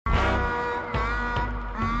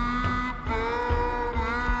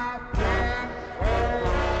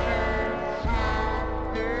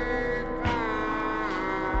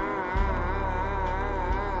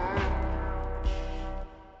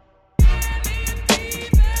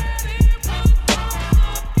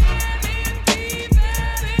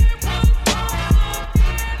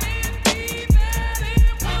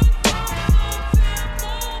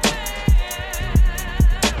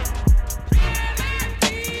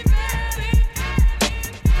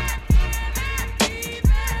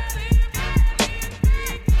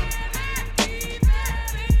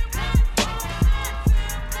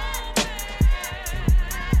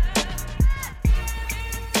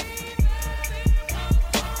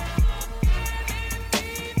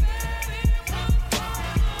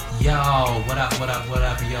Yo, what up,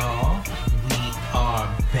 y'all? We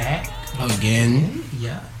are back Again.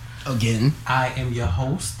 Yeah. Again. I am your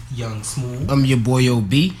host, Young Smooth. I'm your boy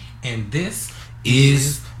OB. And this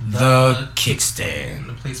is the Kickstand.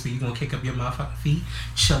 The place where you're going to kick up your motherfucking feet,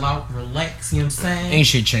 chill out, relax, you know what I'm saying? Ain't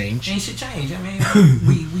shit change. I mean,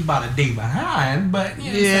 we about a day behind, but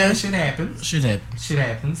you know what I'm saying? Shit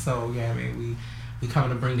happens. So, yeah, I mean, we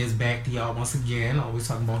coming to bring this back to y'all once again. Always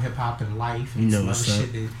talking about hip-hop and life and some other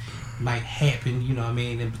shit that might happen, you know what I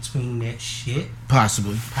mean, in between that shit.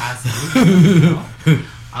 Possibly. You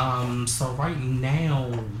know? So right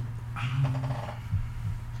now,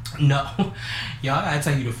 no, y'all, I gotta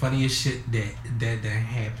tell you the funniest shit that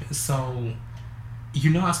happened. So,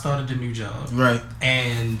 you know, I started a new job, right?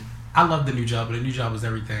 And I love the new job, but the new job was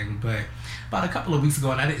everything. But about a couple of weeks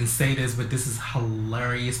ago, and I didn't say this, but this is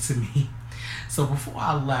hilarious to me. So before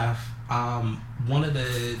I left, one of the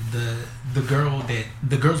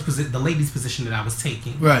ladies' position that I was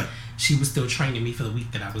taking, right? She was still training me for the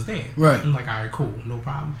week that I was there, right? I'm like, all right, cool, no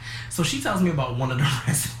problem. So she tells me about one of the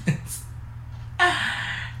residents,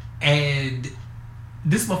 and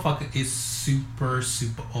this motherfucker is super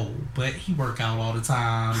old, but he work out all the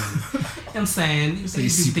time. And, you know what I'm saying?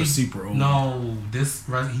 He's super old. No,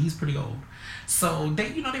 he's pretty old. So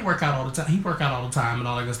they work out all the time. He work out all the time and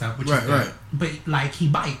all that good stuff. Right. But like he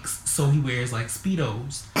bikes, so he wears like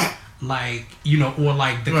Speedos, like or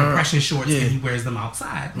like the compression shorts, and he wears them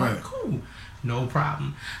outside. Like cool, no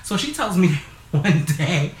problem. So she tells me one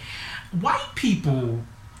day,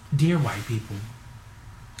 dear white people,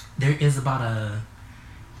 there is about a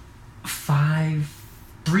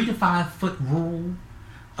 3 to 5 foot rule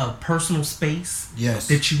of personal space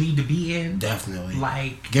that you need to be in. Definitely.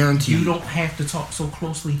 Like, guaranteed. You don't have to talk so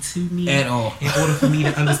closely to me at all in order for me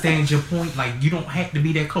to understand your point. Like, you don't have to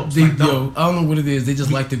be that close. I don't know what it is. They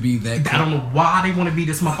just like to be that close. I don't know why they want to be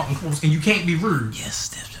this motherfucking close, and you can't be rude. Yes.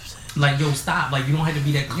 Like, yo, stop. Like, you don't have to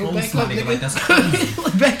be that close, back up, nigga. Nigga. Like, that's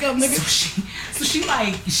crazy. Back up, nigga. So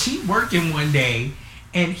she working one day,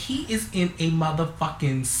 and he is in a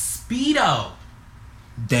motherfucking Speedo.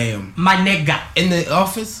 Damn. My neck got in the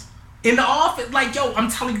office. Like, yo,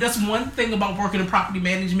 I'm telling you, that's one thing about working in property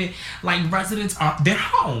management. Like, residents they're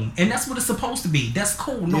home, and that's what it's supposed to be. That's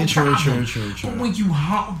cool, no problem. True. But when you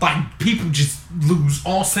home, like, people just lose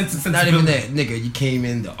all sense of sensibility. Not even that, nigga. You came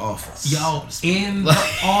in the office. Yo, in the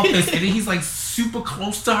office, and then he's like super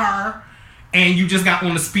close to her, and you just got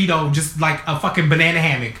on the Speedo, just like a fucking banana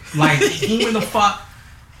hammock. Like, who in the fuck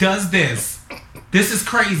does this? This is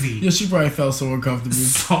crazy. Yeah, she probably felt so uncomfortable.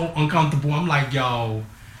 So uncomfortable. I'm like, yo,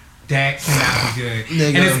 that cannot be good.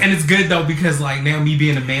 And it's good though, because like now me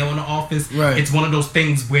being a male in the office, it's one of those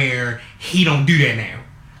things where he don't do that now.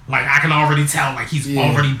 Like I can already tell, like he's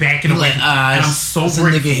already backing away, and I'm so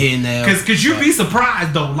grateful. Because you'd be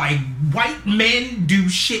surprised though, like white men do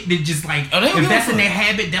shit that just like if that's in their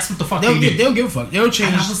habit, that's what the fuck they do. They'll give a fuck. They'll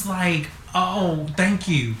change. And I was like, oh, thank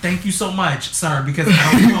you so much, sir, because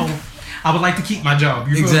I don't know. I would like to keep my job.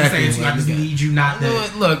 You feel what I'm saying? So I just need you not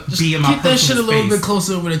to be in my keep that shit a little space. bit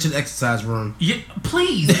closer over at your exercise room. Yeah,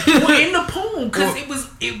 please. Well, in the pool, because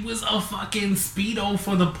it was a fucking Speedo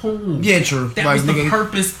for the pool. Yeah, true. That was the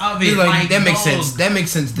purpose of it. Like that makes sense. That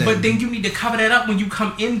makes sense then. But then you need to cover that up when you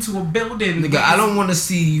come into a building. Nigga, I don't want to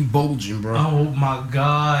see you bulging, bro. Oh my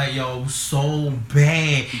god, yo, so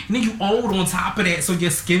bad. And then you old on top of that, so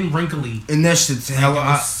your skin wrinkly. And that shit's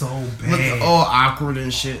hella so bad. Look all awkward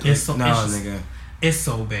and shit. It's so nigga. It's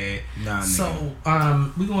so bad. Nigga. So,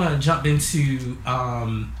 we're gonna jump into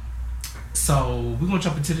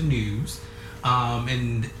the news.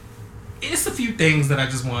 And it's a few things that I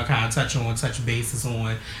just want to kind of touch bases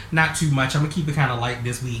on. Not too much. I'm gonna keep it kind of light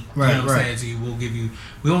this week. Right, you know what I'm saying? So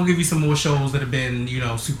we're gonna give you some more shows that have been,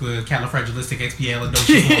 super califragilistic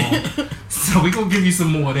long. So we're gonna give you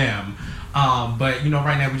some more of them. But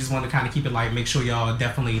right now we just want to kind of keep it light. Make sure y'all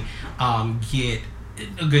definitely get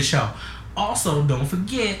a good show. Also, don't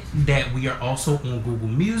forget that we are also on Google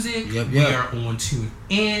Music. Yep. We are on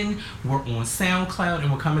TuneIn. We're on SoundCloud,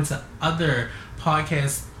 and we're coming to other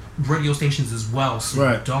podcast radio stations as well.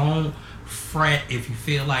 So don't fret if you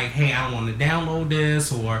feel like, hey, I don't want to download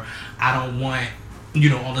this, or I don't want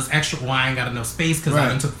all this extra, or I ain't got enough space because I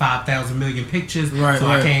done took 5,000 million pictures, so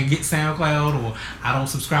I can't get SoundCloud, or I don't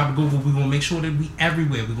subscribe to Google. We're going to make sure that we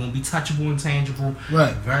everywhere. We're going to be touchable and tangible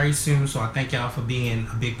very soon. So I thank y'all for being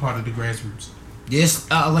a big part of the grassroots. Yes,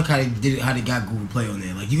 I like how they did it. How they got Google Play on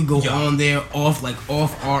there. Like you can go on there off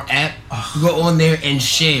our app. You go on there and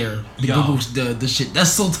share the Google the shit.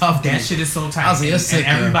 That's so tough. That shit is so tight. I was like, that's sick,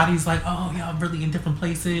 and everybody's like, oh, y'all really in different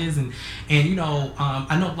places, and you know,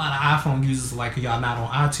 I know a lot of iPhone users are like, y'all not on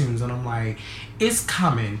iTunes, and I'm like, it's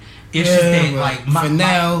coming. It's just that, like,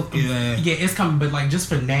 it's coming. But like, just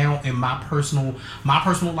for now, in my personal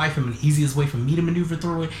life, and the easiest way for me to maneuver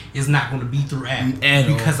through it is not going to be through Apple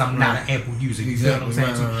because I'm not an Apple user. You feel what I'm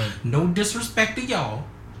saying? Right. No disrespect to y'all.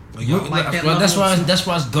 That's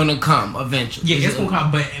why it's gonna come eventually. Yeah, it's gonna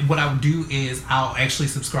come. But what I'll do is I'll actually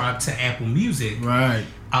subscribe to Apple Music. Right.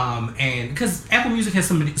 And because Apple Music has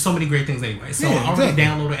so many great things anyway, so I already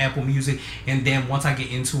downloaded Apple Music, and then once I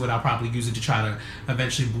get into it, I'll probably use it to try to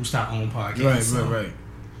eventually boost our own podcast. Right.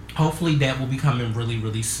 Hopefully that will be coming really,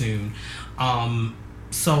 really soon.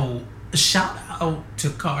 So shout out to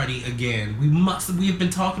Cardi again. We have been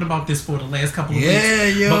talking about this for the last couple of weeks. Yeah,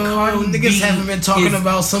 yo, but Cardi niggas haven't been talking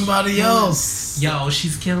about somebody else. Yo,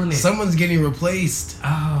 she's killing it. Someone's getting replaced.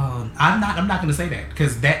 Oh, I'm not gonna say that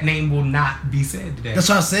because that name will not be said today. That's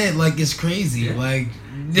what I said. Like it's crazy. Yeah. Like,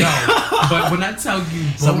 but when I tell you,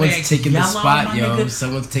 someone's taking Yellow, the spot, yo. Nigga,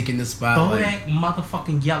 someone's taking the spot. Bodak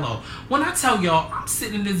motherfucking Yellow. When I tell y'all, I'm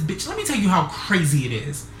sitting in this bitch. Let me tell you how crazy it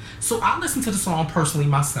is. So I listened to the song personally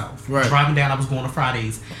myself. Right. Driving down, I was going to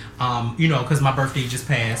Fridays, you know, because my birthday just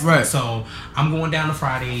passed. Right. So I'm going down to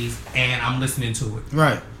Fridays and I'm listening to it.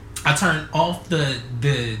 Right. I turned off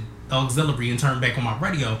the auxiliary and turned back on my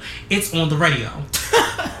radio. It's on the radio.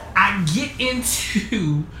 I get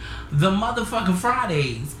into the motherfucking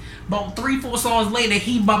Fridays. About 3-4 songs later,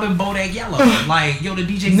 he bumping Bodak Yellow. Like, yo, the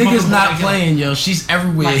DJ niggas not playing, yo. She's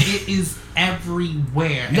everywhere. Like, it is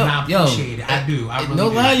everywhere, and I appreciate it. I do. I really no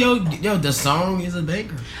do. lie, yo. The song is a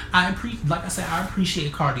banger. Like I said, I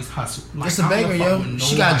appreciate Cardi's hustle. Like, it's a banger, yo.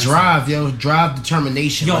 She got drive, yo. Drive,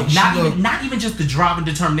 determination. Yo, like, not even just the drive and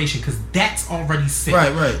determination, because that's already sick.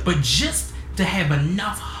 Right. But just to have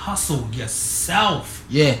enough hustle yourself.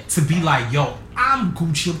 Yeah. To be like, yo, I'm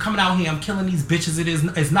Gucci. I'm coming out here. I'm killing these bitches.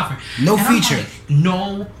 It's nothing. No feature. Like,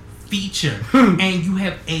 no feature. And you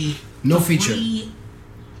have a feature. A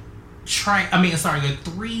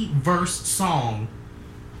 3-verse song,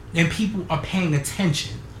 and people are paying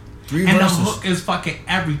attention. 3 verses. And the hook is fucking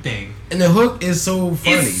everything. And the hook is so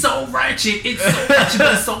funny. It's so ratchet. It's so ratchet,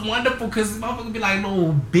 but it's so wonderful because motherfuckers be like,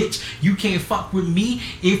 no, bitch, you can't fuck with me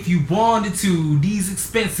if you wanted to. These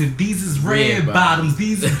expensive. These is red bottoms.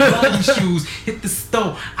 These is bloody shoes. Hit the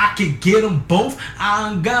store. I can get them both. I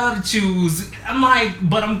don't gotta choose. I'm like,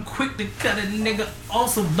 but I'm quick to cut a nigga.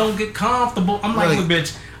 Also, don't get comfortable. I'm like, look,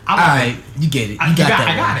 bitch. All right, you get it. You got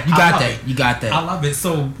that. You got that. I love it.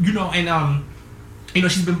 So, you know, and you know,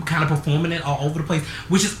 she's been kind of performing it all over the place,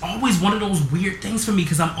 which is always one of those weird things for me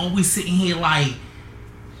because I'm always sitting here like,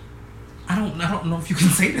 I don't know if you can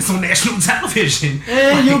say this on national television.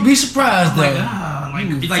 Like, you'll be surprised though.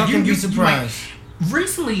 You'll be surprised.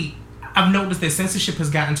 Recently, I've noticed that censorship has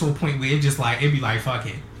gotten to a point where it'd be like, fuck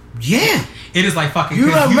it. Yeah. It is like fucking. You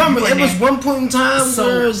remember, it was one point in time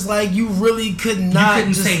where it's like you really could not.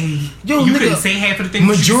 You couldn't say half of the things.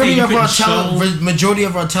 Majority of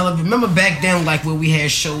our television. Remember back then, like where we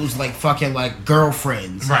had shows like fucking like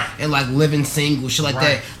Girlfriends, right? And like Living Single, shit like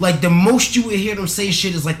that. Like the most you would hear them say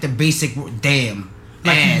shit is like the basic damn,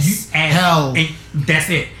 like ass, hell. And that's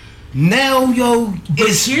it. Now, yo,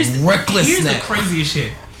 it's reckless. Here's the craziest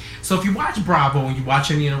shit. So if you watch Bravo and you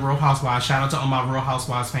watch any of the Real Housewives, shout out to all my Real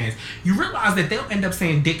Housewives fans, you realize that they'll end up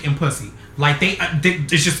saying dick and pussy. Like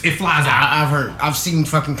it's just, it flies out. I've heard. I've seen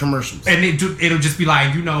fucking commercials. And it'll just be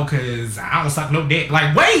like, you know, because I don't suck no dick.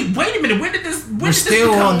 Like, wait a minute. When did this become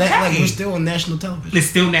okay? We're still on national television. It's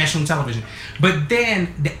still national television. But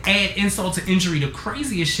then, to add insult to injury, the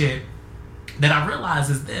craziest shit that I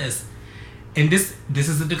realize is this. And this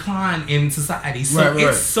is a decline in society. So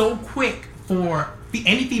it's so quick for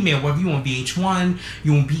any female, whether you on VH1,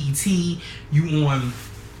 you on BET, you on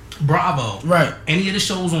Bravo, right? Any of the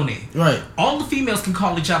shows on there, right? All the females can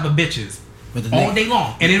call each other bitches all day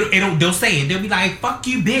long, and they'll say it. They'll be like, "Fuck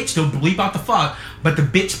you, bitch." They'll bleep out the fuck, but the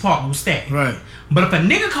bitch part will stay, right? But if a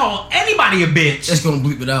nigga call anybody a bitch, it's gonna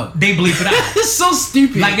bleep it out. They bleep it out. It's so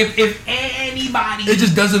stupid. Like if anybody, it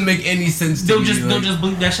just doesn't make any sense. They'll just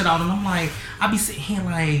bleep that shit out, and I'm like. I be sitting here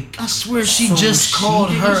like, I swear she just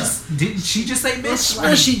called her. Did she just say bitch? I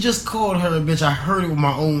swear she just called her a bitch. I heard it with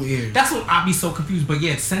my own ears. That's what I be so confused. But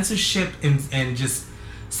yeah, censorship and just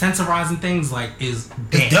censorizing things like is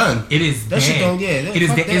bad. It's done. It is that shit don't. Yeah, it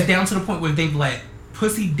is. It's down to the point where they've let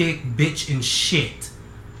pussy, dick, bitch, and shit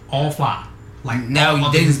all fly. Like now,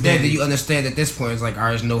 you understand at this point. It's like,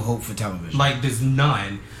 there's no hope for television. Like there's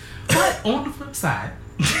none. But on the flip side,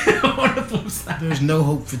 there's no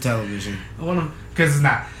hope for television. Because it's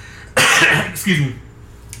not. Excuse me.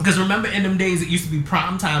 Because remember in them days it used to be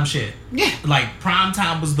primetime shit. Yeah. Like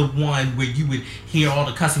primetime was the one where you would hear all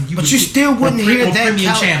the cussing. But you still wouldn't hear that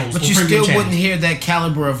premium channels. But you still wouldn't hear that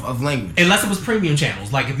caliber of language. Unless it was premium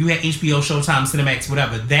channels. Like if you had HBO, Showtime, Cinemax,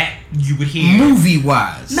 whatever, that you would hear. Movie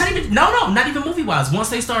wise. Not even movie wise. Once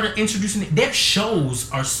they started introducing it, their shows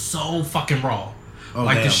are so fucking raw. Oh,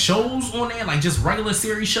 like damn. The shows on there, like just regular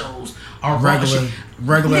series shows, are regular.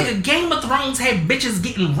 Nigga, Game of Thrones had bitches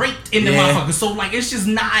getting raped in the motherfucker. So like, it's just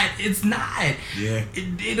not. It's not. Yeah.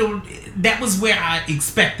 That was where I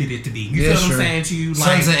expected it to be. You feel what I'm saying to you?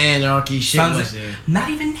 Like, Sons of Anarchy, shit was there. Not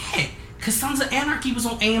even that. Cause Sons of Anarchy was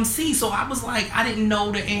on AMC, so I was like, I didn't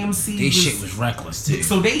know the AMC. They shit was reckless too.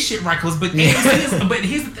 So they shit reckless, but AMC is, but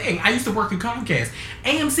here's the thing: I used to work at Comcast.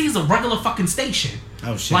 AMC is a regular fucking station.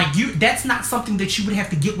 Oh shit! Like that's not something that you would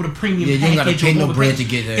have to get with a premium package. Yeah, you gotta pay no bread to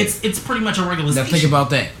get there. It's pretty much a regular station. Now think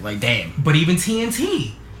about that. Like damn. But even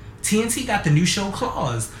TNT got the new show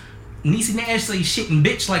Claws. Niecy Nash say shit and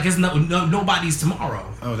bitch like it's nobody's tomorrow.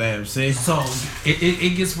 Oh damn! See, so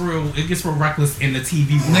it gets real reckless in the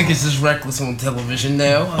TV world. Niggas is reckless on television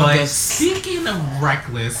now. But speaking of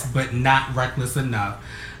reckless, but not reckless enough,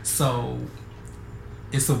 so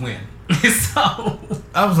it's a win. So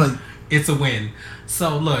I was like, it's a win.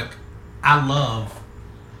 So look, I love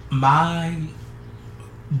my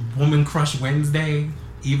Woman Crush Wednesday,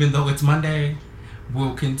 even though it's Monday,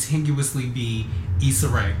 will continuously be Issa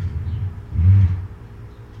Rae.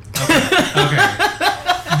 Okay.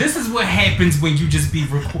 This is what happens when you just be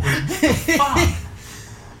recording. Fuck.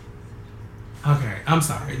 Okay, I'm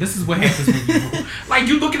sorry. This is what happens when you record. Like,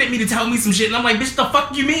 you looking at me to tell me some shit, and I'm like, bitch, the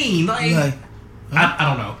fuck you mean? Like, huh? I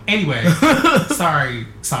don't know. Anyway, sorry.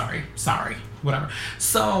 Whatever.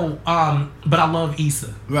 So, but I love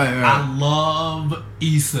Issa. Right. I love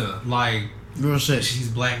Issa. Like, real shit. She's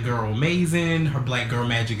black girl amazing. Her black girl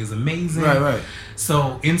magic is amazing. Right.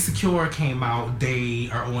 So Insecure came out. They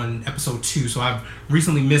are on episode 2. So I've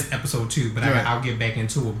recently missed episode 2, but I'll get back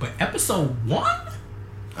into it. But episode 1?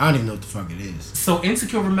 I don't even know what the fuck it is. So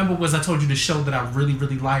Insecure, remember, was I told you the show that I really,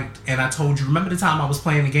 really liked, and I told you, remember the time I was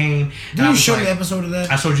playing the game? Did you show the episode of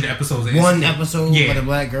that? I showed you the episodes. Of One episode with a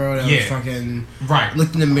black girl that was fucking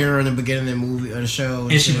looked in the mirror in the beginning of the movie or the show,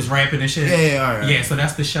 and she was rapping and shit. Yeah, all right. Yeah, so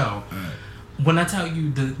that's the show. All right. When I tell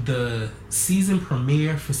you the season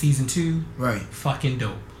premiere for season 2, fucking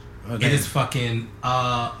dope. Okay. It is fucking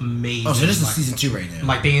amazing. Oh, so this is season 2 right now.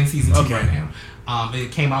 Like they in season 2 right now.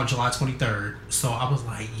 It came out July 23rd. So I was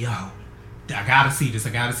like, yo, I gotta see this.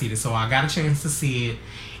 So I got a chance to see it,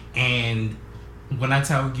 and when I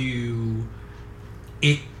tell you,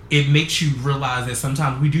 it makes you realize that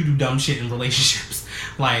sometimes we do dumb shit in relationships.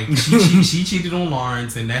 Like she cheated on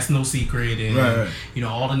Lawrence, and that's no secret. And you know,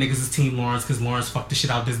 all the niggas is team Lawrence because Lawrence fucked the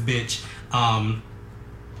shit out this bitch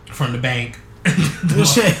from the bank.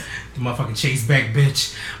 the motherfucking Chase Bank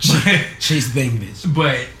bitch. Chase Bank bitch.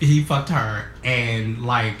 But he fucked her, and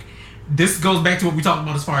like this goes back to what we talked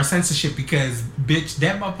about as far as censorship, because bitch,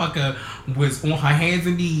 that motherfucker was on her hands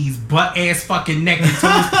and knees, butt ass fucking naked,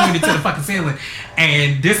 toes pointed to the fucking ceiling,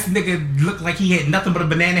 and this nigga looked like he had nothing but a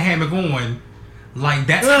banana hammock on. Like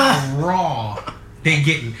that's how raw they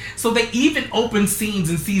getting. So they even open scenes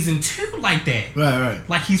in season 2 like that. Right.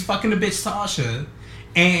 Like he's fucking the bitch Sasha,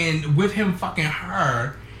 and with him fucking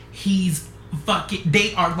her, he's fucking,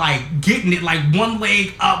 they are like getting it like one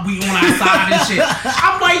leg up, we on our side and shit.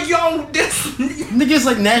 I'm like, yo, this niggas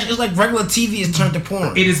like it's like regular TV is turned to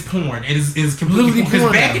porn. It is porn. It is completely porn.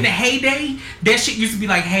 Because back in the heyday, that shit used to be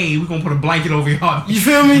like, hey, we're gonna put a blanket over y'all. You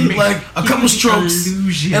feel me? Like a couple strokes,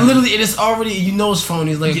 and literally it is already, you know, it's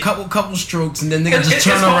phony. It's like a couple strokes, and then niggas just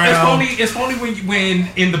turn around. It's phony when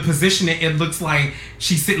in the position it looks like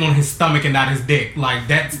she's sitting on his stomach and not his dick. Like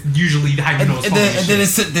that's usually how you know it's phony. And then it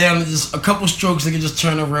sit down and just a couple strokes, and just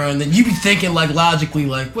turn around, and then you be thinking like logically,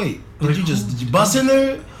 like, wait, did you bust in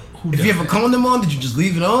there? If you have a condom on, did you just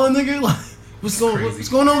leave it on, nigga? Like, what's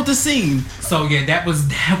going on with the scene? So yeah, that was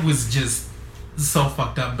just so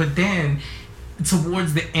fucked up. But then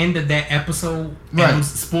towards the end of that episode,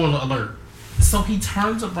 spoiler alert. So he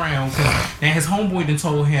turns around because his homeboy done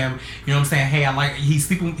told him, you know what I'm saying, hey, he's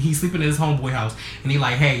sleeping at his homeboy house, and he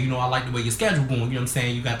like, hey, you know, I like the way your schedule going, you know what I'm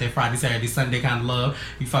saying, you got that Friday, Saturday, Sunday kind of love,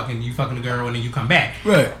 you fucking the girl, and then you come back.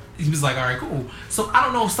 Right. He was like, all right, cool. So I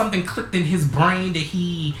don't know if something clicked in his brain that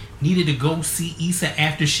he needed to go see Issa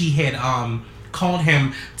after she had called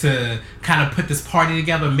him to kind of put this party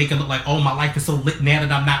together and make it look like, oh, my life is so lit now that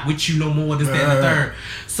I'm not with you no more, this, that, and the third.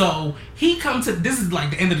 So he comes to, this is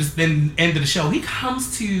like the end of the show, he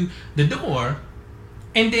comes to the door,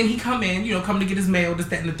 And then he come in, come to get his mail, this,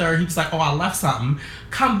 that, and the third. He was like, oh, I left something.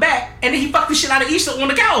 Come back, and then he fucked the shit out of Isha on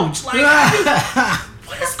the couch. Like,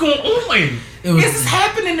 what is going on? Is this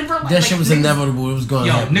happening in real life? That shit was inevitable. It was going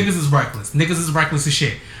to happen. Niggas is reckless. Niggas is reckless as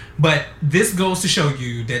shit. But this goes to show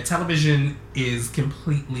you that television is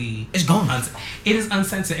completely... It's gone. It is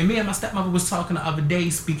uncensored. And me and my stepmother was talking the other day,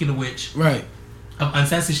 speaking of which... Right. Of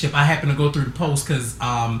uncensorship. I happened to go through the post because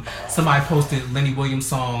somebody posted Lenny Williams'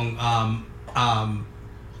 song...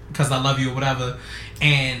 Because I Love You or whatever,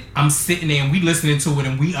 and I'm sitting there and we listening to it,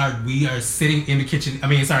 and we are sitting in the kitchen. in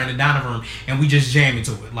the dining room, and we just jamming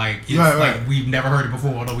to it. Like it's like we've never heard it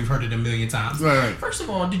before, although we've heard it a million times. Right. First of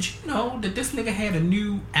all, did you know that this nigga had a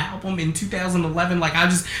new album in 2011? Like I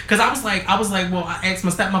was like, well, I asked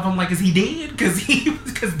my stepmother, I'm like, is he dead? Because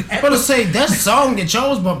that. But to say that song that y'all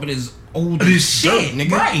was bumping is old as shit,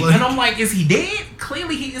 nigga. Right? Like, and I'm like, is he dead?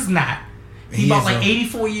 Clearly, he is not. He's about like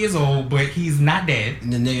 84 years old, but he's not dead.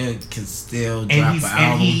 And the nigga can still drop an album.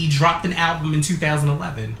 And he dropped an album in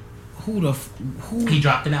 2011. Who? He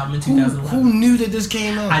dropped an album in 2011. Who knew that this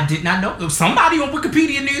came out? I did not know. Somebody on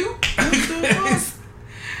Wikipedia knew.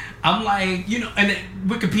 I'm like, and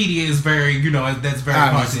Wikipedia is very, that's very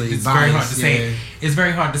obviously hard. It's very hard to say. It's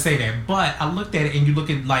very hard to say that. But I looked at it, and you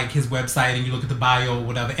look at like his website, and you look at the bio or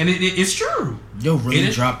whatever, and it's true. Yo,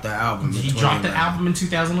 really dropped the album. He dropped the album in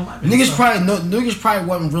 2011. Niggas probably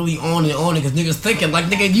wasn't really on it because niggas thinking like,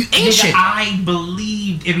 nigga, you ain't shit. I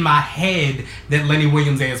believed in my head that Lenny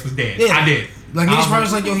Williams' ass was dead. Yeah. I did. Like niggas probably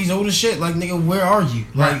was like, yo, he's old as shit. Like, nigga, where are you?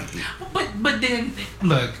 Like, but then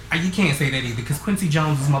look, you can't say that either because Quincy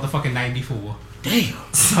Jones is motherfucking 94. Damn.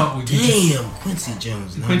 Quincy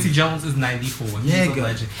Jones. Quincy Jones is 94. He's a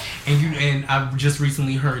legend. And I just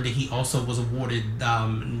recently heard that he also was awarded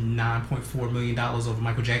 $9.4 million over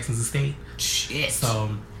Michael Jackson's estate. Shit. So,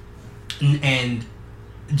 and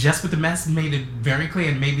just with the message made it very clear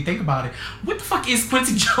and made me think about it. What the fuck is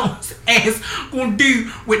Quincy Jones ass gonna do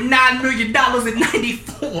with $9 million in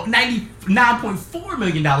 $9.4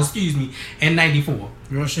 million, excuse me, in 94?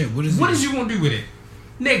 Real shit. What is you gonna do with it?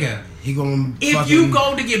 Nigga. He gonna if you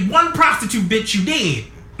go to get one prostitute, bitch, you dead.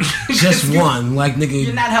 Just one. Like, nigga.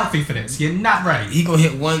 You're not healthy for this. You're not ready. He gonna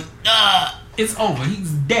hit one. It's over.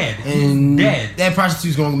 He's dead. And he's dead. That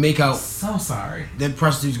prostitute's gonna make out. So sorry. That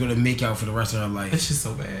prostitute's gonna make out for the rest of her life. It's just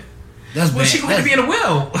so bad. That's bad. She going to be in a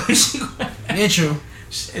will. Yeah, true.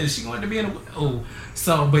 Shit, she going to be in a will.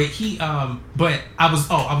 So, but I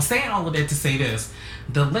was saying all of that to say this.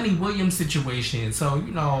 The Lenny Williams situation. So,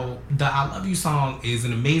 the I Love You song is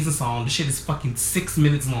an amazing song. The shit is fucking 6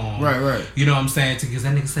 minutes long. Right. You know what I'm saying? Because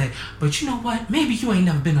that nigga said, but you know what? Maybe you ain't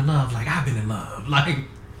never been in love like I've been in love. Like,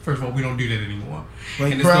 first of all, we don't do that anymore.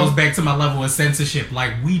 Like, and this goes back to my level of censorship.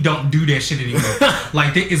 Like, we don't do that shit anymore.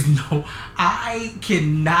 Like, there is no... I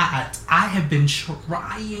have been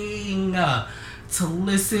trying to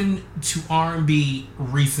listen to R&B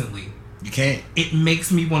recently. You can't. It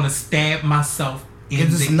makes me want to stab myself in the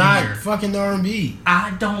ear. It's not fucking R&B.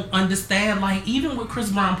 I don't understand. Like, even with Chris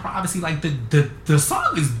Brown Privacy, like, the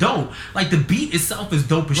song is dope. Like, the beat itself is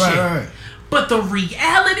dope as shit. Right. But the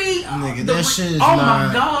reality, nigga, that shit is my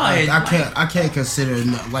Like, god! I can't consider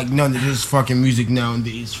like none of this fucking music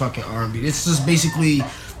nowadays fucking R&B. It's just basically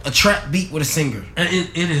a trap beat with a singer.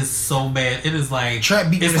 It is so bad. It is like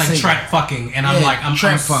trap beat. It's with like a singer. Trap fucking, and I'm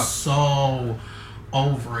trap fuck. So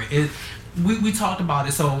over it. We talked about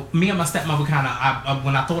it. So me and my stepmother kind of,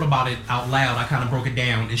 when I thought about it out loud, I kind of broke it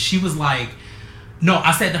down, and she was like, "No,"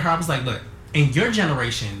 I said to her, I was like, "Look. In your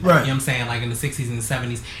generation, right. You know what I'm saying, like in the 60s and the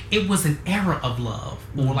 70s, it was an era of love,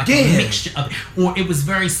 or like a mixture of it, or it was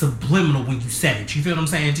very subliminal when you said it. You feel what I'm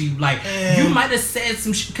saying to you? Like, you might have said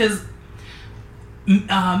some shit, because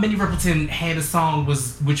Minnie Riperton had a song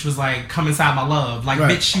which was like, "Come Inside My Love." Like,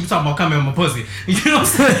 bitch, she was talking about coming in my pussy. You know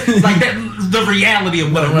what I'm saying? Like, that, the reality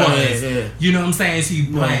of what it was. Yeah. You know what I'm saying? So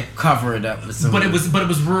you cover it up with something. But it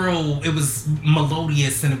was real, it was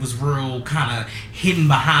melodious, and it was real kind of hidden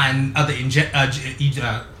behind other I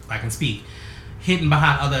can speak. Hidden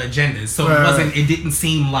behind other agendas, so it didn't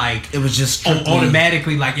seem like it was just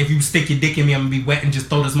automatically like, if you stick your dick in me, I'm gonna be wet and just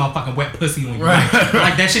throw this motherfucking wet pussy on you. Right.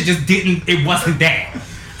 Like that shit just didn't. It wasn't that.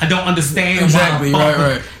 I don't understand exactly.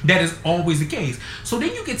 Right. That is always the case. So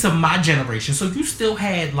then you get to my generation. So you still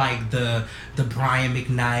had like the Brian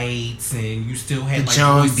McKnights, and you still had like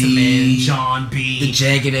John B, the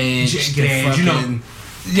Jagged Edge, you know.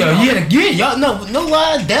 Yo, y'all no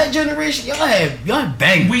lie, that generation, y'all had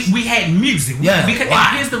bangers. We had music. Yeah, because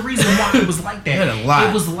and here's the reason why it was like that.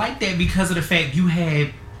 It was like that because of the fact you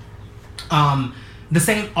had the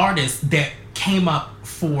same artists that came up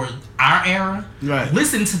for our era,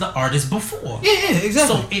 listen to the artists before. Yeah,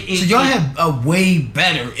 exactly. So y'all had a way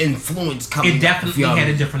better influence coming. It definitely had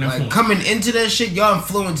a different influence. Coming into that shit, y'all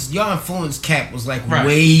influence Cap was like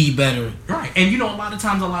way better. Right. And you know, a lot of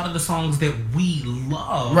times, a lot of the songs that we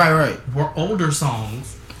love were older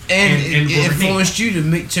songs. And it influenced you to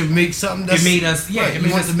make something that's... It made us, it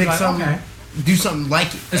made us to make like, something, do something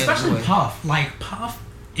like it. Especially Puff. Like, Puff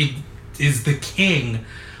is the king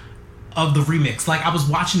of the remix. Like, I was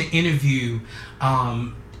watching an interview,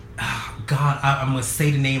 I'm gonna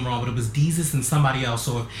say the name wrong, but it was Deezus and somebody else.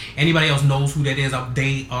 So if anybody else knows who that is,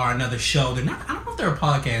 they are another show. They're not, I don't know if they're a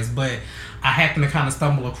podcast, but I happened to kind of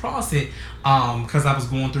stumble across it because I was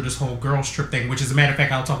going through this whole girl trip thing, which, as a matter of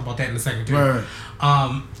fact, I'll talk about that in a second too. Right.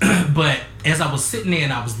 But as I was sitting there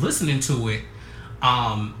and I was listening to it,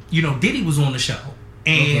 you know, Diddy was on the show,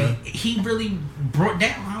 and he really brought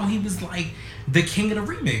down how he was like the king of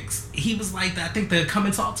the remix. He was like, I think the Come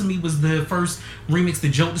and Talk to Me was the first remix, the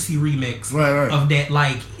Jodeci remix of that.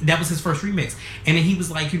 Like, that was his first remix. And then he was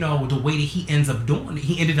like, you know, the way that he ended up doing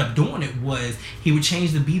it was he would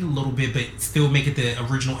change the beat a little bit, but still make it the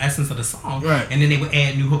original essence of the song. Right. And then they would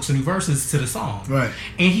add new hooks and new verses to the song. Right.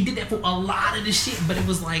 And he did that for a lot of the shit, but it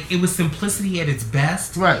was like, it was simplicity at its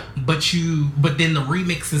best. Right. But then the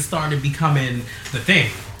remixes started becoming the thing.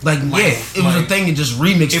 It was a thing to just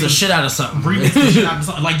remix the shit out of something. Remix the shit out of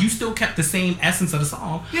something. Like, you still kept the same essence of the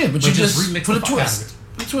song. Yeah, but you just remixed put a twist.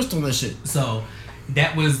 A twist on that shit. So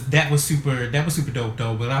that was super dope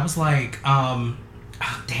though. But I was like,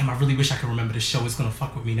 damn, I really wish I could remember the show. It's gonna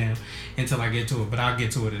fuck with me now until I get to it. But I'll get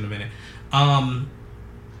to it in a minute.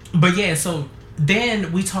 But yeah, so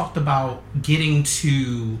then we talked about getting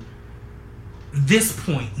to this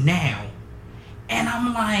point now, and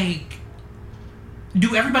I'm like,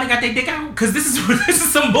 do everybody got their dick out? Because this is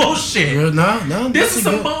some bullshit. No. This is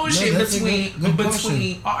some bullshit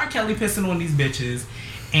between R. Kelly pissing on these bitches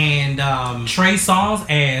and Trey Songz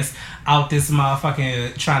ass out this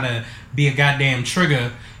motherfucking trying to be a goddamn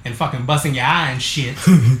trigger and fucking busting your eye and shit.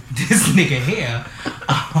 This nigga here.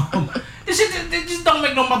 This shit just don't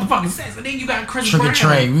make no motherfucking sense. And then you got Chris Brown. Trigger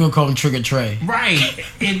Trey. We gonna call him Trigger Trey. Right.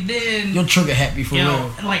 And then... You're trigger happy for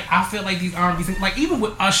real. Like, I feel like these R&B things... Like, even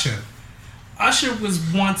with Usher was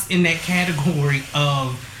once in that category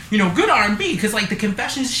of, you know, good R&B, because like the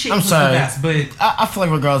Confessions shit was the best, but I feel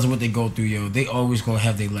like regardless of what they go through, yo, they always gonna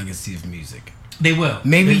have their legacy of music. They will.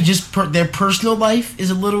 Maybe just their personal life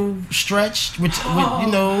is a little stretched, which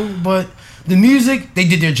you know, but the music, they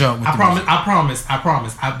did their job. With I promise.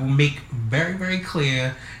 I will make very, very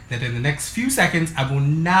clear that in the next few seconds, I will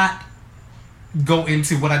not go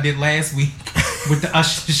into what I did last week with the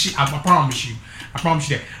Usher shit. I promise you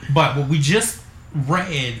that. But what we just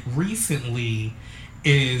read recently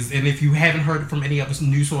is, and if you haven't heard it from any other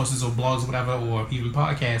news sources or blogs or whatever, or even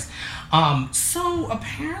podcasts, so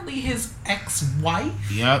apparently his ex-wife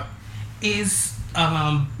is,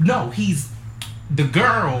 the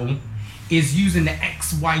girl is using the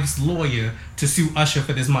ex-wife's lawyer to sue Usher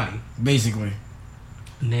for this money. Basically.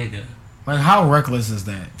 Nigga. Like, how reckless is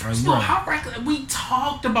that? How reckless? We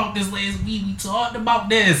talked about this last week. We talked about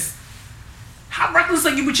this. How reckless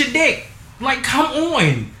are you with your dick? Like, come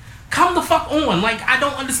on. Come the fuck on. Like, I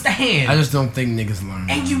don't understand. I just don't think niggas learn.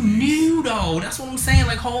 And you knew, though. That's what I'm saying.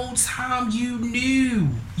 Like, whole time you knew.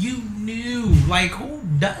 You knew. Like, who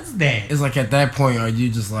does that? It's like, at that point, are you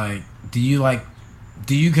just like, do you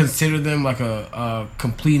consider them like a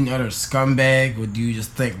complete and utter scumbag? Or do you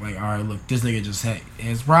just think, like, all right, look, this nigga just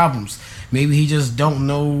has problems. Maybe he just don't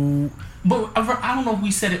know... But I don't know if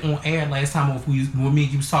we said it on air last time or if me and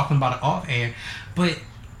you was talking about it off air, but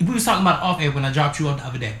we was talking about it off air when I dropped you off the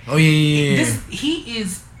other day. Oh, yeah. He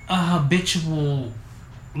is a habitual,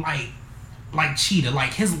 like cheater.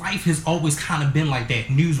 Like, his life has always kind of been like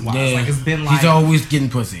that, news-wise. Yeah. Like, it's been like... He's always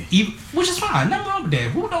getting pussy. Which is fine. Nothing wrong with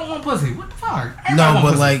that. Who don't want pussy? What the fuck?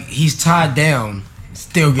 But, like, he's tied down.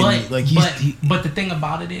 Still getting but the thing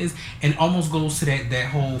about it is, and almost goes to that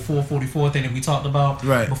whole 444 thing that we talked about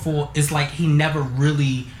before. It's like he never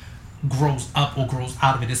really grows up or grows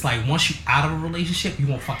out of it. It's like once you out of a relationship, you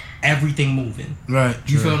want fuck everything moving. Right.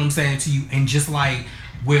 You feel what I'm saying to you? And just like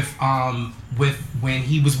with when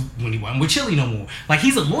he wasn't with Chili no more. Like,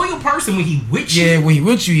 he's a loyal person when he with you. Yeah, when he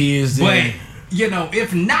with you, he is. But you know,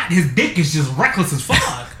 if not, his dick is just reckless as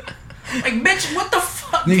fuck. Like, bitch, what the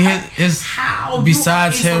fuck? How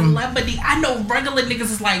besides him, celebrity? I know regular niggas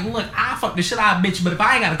is like, look, I fuck the shit out of bitch, but if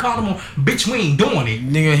I ain't got to call them on, bitch, we ain't doing it.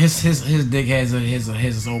 Nigga, his dick has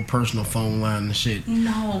his own personal phone line and shit.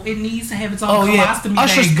 No, it needs to have its own colostomy.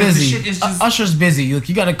 Usher's busy. Usher's busy. Look,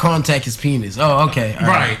 you got to contact his penis. Oh, okay, all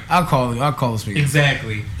right. I'll call his penis.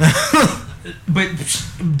 Exactly. But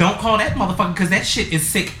don't call that motherfucker because that shit is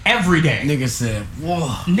sick every day. Nigga said, whoa.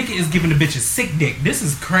 Nigga is giving the bitch a sick dick. This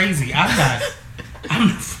is crazy. I'm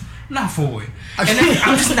not for it. And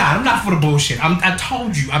I'm just not. I'm not for the bullshit. I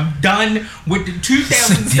told you. I'm done with the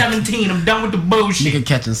 2017. I'm done with the bullshit. Nigga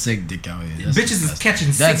catching sick dick out here. Bitches is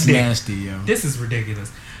catching sick dick. That's nasty, yo. This is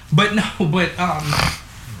ridiculous. But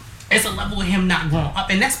it's a level of him not growing up.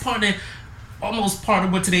 And that's almost part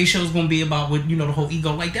of what today's show is going to be about with, the whole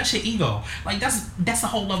ego. Like, that's your ego. Like, that's a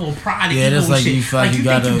whole level of pride and ego that's like shit. you think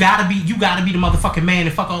you gotta be the motherfucking man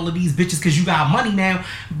and fuck all of these bitches because you got money now.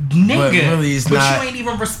 Nigga. Really but you ain't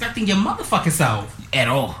even respecting your motherfucking self. At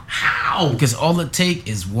all. How? Because all it take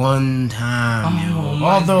is one time,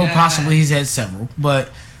 Although God. Possibly he's had several,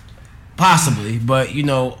 but... Possibly, but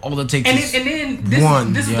all it takes is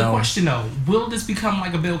one. This is the question though: will this become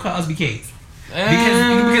like a Bill Cosby case?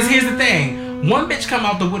 Because here's the thing: one bitch come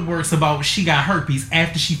out the woodworks about she got herpes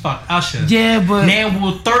after she fucked Usher. Yeah, but now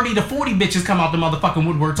will 30 to 40 bitches come out the motherfucking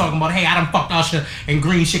woodwork talking about, hey, I done fucked Usher and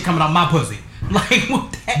green shit coming out my pussy? Like,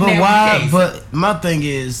 what that? But why? But my thing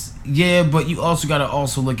is, but you also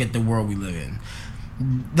gotta look at the world we live in.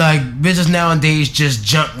 Like, bitches nowadays just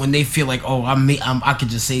jump when they feel like, oh, I could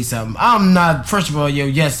just say something. I'm not. First of all,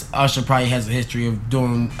 yes, Usher probably has a history of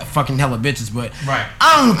doing fucking hella bitches, but right.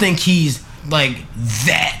 I don't think he's like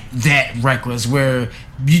that reckless where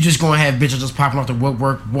you just gonna have bitches just popping off the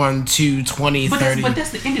woodwork 1, 2, 20, 30. But that's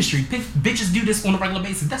the industry. Bitches do this on a regular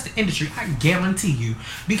basis. That's the industry. I guarantee you.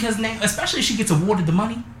 Because now, especially if she gets awarded the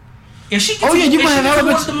money. If she gets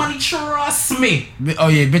awarded the money, trust me. Oh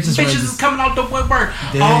yeah, bitches is coming out the woodwork.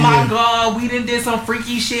 Oh my God, we did some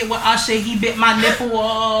freaky shit with Usher. He bit my nipple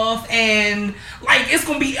off, and like it's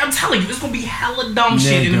gonna be. I'm telling you, it's gonna be hella dumb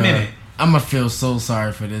shit in a minute. I'm gonna feel so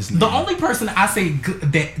sorry for this nigga. The only person I say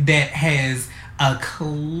that has a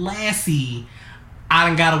classy, I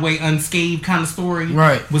done got away unscathed kind of story,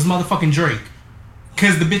 was motherfucking Drake.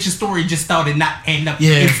 Because the bitch's story just started not end up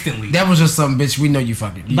instantly. That was just some bitch. We know you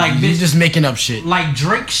fucking. You just making up shit. Like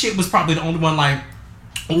Drake shit was probably the only one. Like,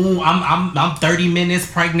 oh, I'm 30 minutes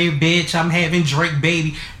pregnant, bitch. I'm having Drake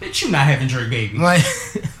baby. Bitch, you not having Drake baby. Like,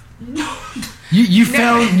 you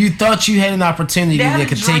thought you had an opportunity that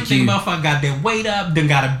could take you. Motherfucker got that weight up, then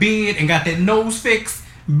got a beard, and got that nose fixed.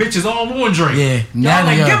 Bitches all on Drake. Yeah, y'all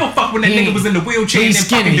like give a fuck when that nigga was in the wheelchair and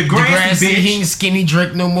fucking Degrassi, bitch. He ain't skinny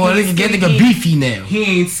Drake no more. Nigga beefy now. He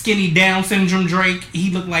ain't skinny Down syndrome Drake.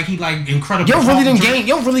 He look like incredible.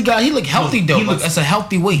 He look healthy though. That's a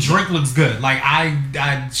healthy weight. Drake looks good. Like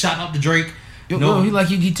I shout out to Drake.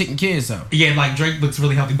 He taking kids out. Yeah, like Drake looks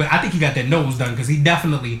really healthy, but I think he got that nose done because he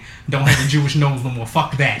definitely don't have a Jewish nose no more.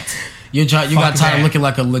 Fuck that. You got tired of looking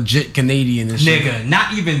like a legit Canadian and shit. Nigga,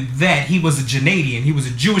 not even that. He was a Canadian. He was a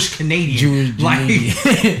Jewish Canadian.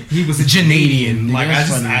 He was a Canadian. Like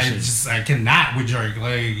I cannot with Drake.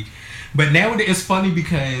 Like, but now it's funny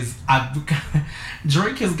because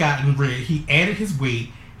Drake has gotten rid. He added his weight.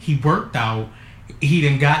 He worked out. He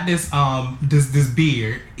done got this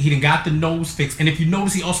beard. He done got the nose fixed. And if you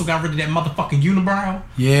notice, he also got rid of that motherfucking unibrow.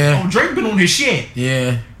 Yeah. Oh, Drake been on his shit.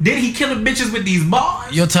 Yeah. Then he killing bitches with these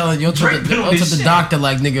bars. You'll tell the doctor,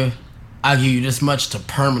 like, nigga, I'll give you this much to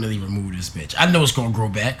permanently remove this bitch. I know it's gonna grow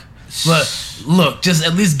back. But look, just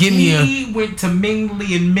at least give me He went to Ming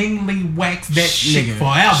Lee and Ming Lee waxed that shit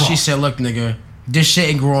forever. She said, look, nigga, this shit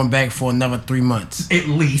ain't growing back for another 3 months. At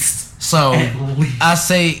least. So I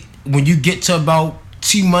say when you get to about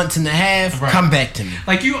 2 months and a half, come back to me.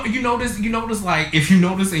 Like you notice like if you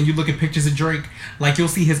notice and you look at pictures of Drake, like you'll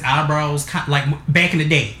see his eyebrows like back in the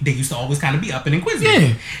day they used to always kind of be up and inquisitive.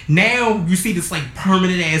 Yeah. Now you see this like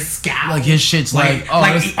permanent ass scowl. Like his shit's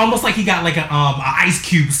almost like he got like a Ice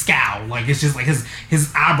Cube scowl. Like it's just like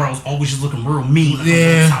his eyebrows always just looking real mean.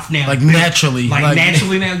 Yeah. Tough now. Like naturally. Like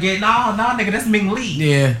naturally now get nah nigga that's Ming Lee.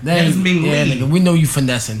 Yeah. That is Ming Lee. Nigga, we know you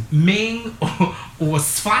finessing. Ming or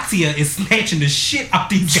Sfatia is snatching the shit out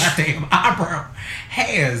these goddamn eyebrow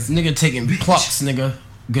hairs. Nigga taking plucks, nigga.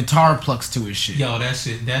 Guitar plucks to his shit. Yo, that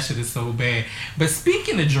shit is so bad. But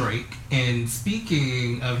speaking of Drake and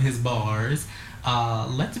speaking of his bars,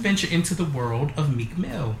 let's venture into the world of Meek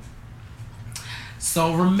Mill.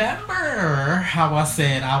 So remember how I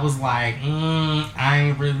said I was like, I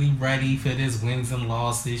ain't really ready for this wins and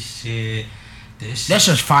losses shit. That's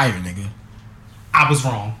just fire, nigga. I was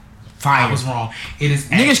wrong. Fire. I was wrong. It is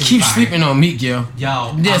niggas keep sleeping on Meek, yo.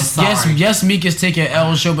 Yes, Meek is taking an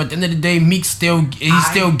L show, but at the end of the day, Meek's still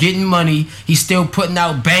getting money. He's still putting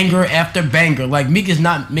out banger after banger. Like Meek is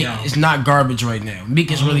not garbage right now.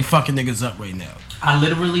 Meek is really fucking niggas up right now. I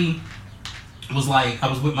literally was like, I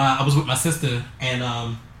was with my sister,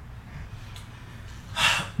 and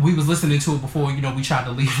we was listening to it before, you know, we tried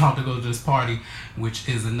to leave out to go to this party, which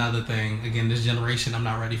is another thing. Again, this generation, I'm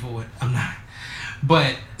not ready for it. I'm not.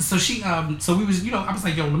 But so she, so we was, you know, I was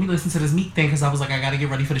like, yo, let me listen to this Meek thing, because I was like, I gotta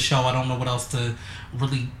get ready for the show. I don't know what else to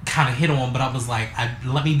really kind of hit on, but I was like,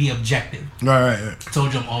 let me be objective. Right.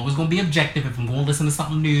 Told you I'm always gonna be objective if I'm gonna listen to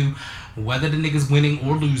something new, whether the nigga's winning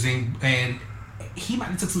or losing. And he might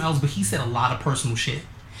have took some L's, but he said a lot of personal shit.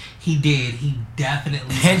 He did. He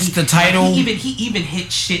definitely. Hence the title. Like he even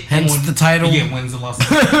hit shit. Hence on, the title. Yeah, wins and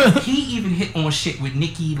losses. He even hit on shit with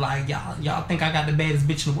Nicki. Like y'all think I got the baddest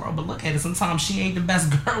bitch in the world, but look at it. Sometimes she ain't the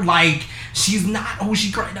best girl. Like she's not who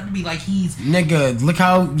she cracked up to be. Like he's nigga. Look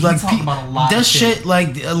how like talking about a lot that of shit.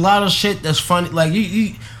 Like a lot of shit that's funny. Like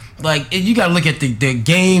you gotta look at the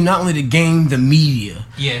game, not only the game, the media.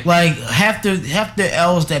 Yeah. Like half the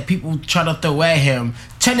L's that people try to throw at him,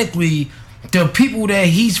 technically, the people that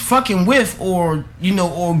he's fucking with, or you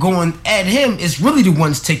know, or going at him, is really the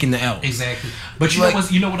ones taking the L. Exactly. But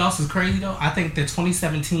you know what else is crazy though? I think that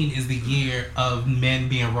 2017 is the year of men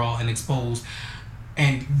being raw and exposed.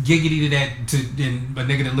 And giggity to that, to a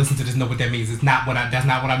nigga that listens to this know what that means. That's not what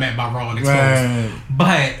I meant by raw and exposed. Right.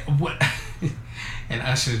 But what? And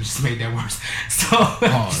I should have just made that worse. So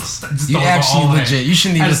just you actually legit. You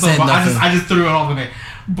shouldn't even say nothing. I just threw it all in there.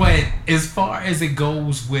 But as far as it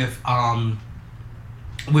goes with them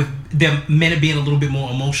men being a little bit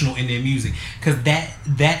more emotional in their music, because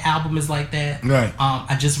that album is like that. Right.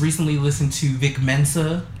 I just recently listened to Vic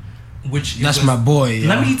Mensa, which that's my boy. Yo.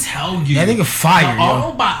 Let me tell you, that nigga fire. The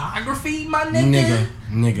autobiography, my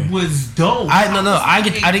nigga, was dope. I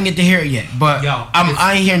didn't get to hear it yet, but yo,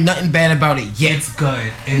 I ain't hear nothing bad about it yet. It's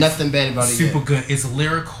good. It's nothing bad about it yet. Super good. It's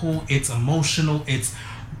lyrical. It's emotional. It's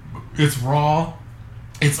raw.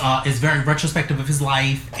 It's very retrospective of his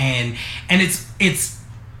life, and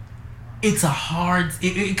it's a hard.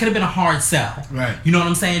 It could have been a hard sell, right? You know what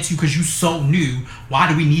I'm saying to you, because you so new. Why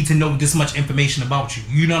do we need to know this much information about you?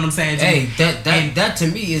 You know what I'm saying? Hey, that to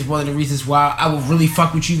me is one of the reasons why I would really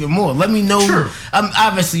fuck with you even more. Let me know. True.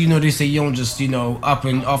 Obviously, you know they say you don't just up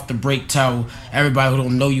and off the break tell everybody who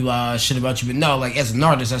don't know you shit about you, but no, like as an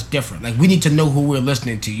artist that's different. Like we need to know who we're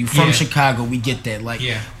listening to. You from Chicago, we get that. Like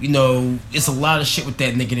you know, it's a lot of shit with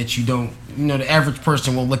that nigga that you don't. You know, the average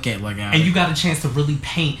person won't look at like. And you got a chance to really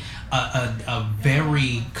paint a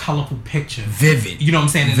very colorful picture. Vivid. You know what I'm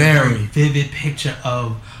saying? Very a very vivid picture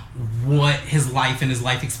of what his life and his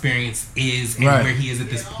life experience is and where he is at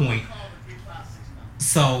this point.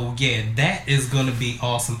 So, yeah, that is going to be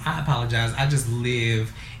awesome. I apologize. I just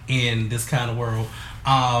live in this kind of world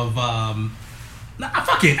of...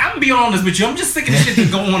 fuck it. I'm going to be honest with you. I'm just sick of the shit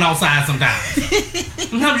that's going on outside sometimes.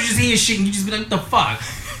 Sometimes you just hear shit and you just be like, what the fuck?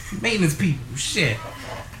 Maintenance people. Shit.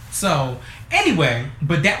 So... Anyway,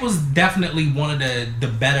 but that was definitely one of the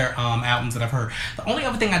better albums that I've heard. The only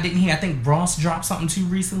other thing I didn't hear, I think Ross dropped something too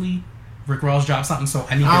recently. Rick Ross dropped something, so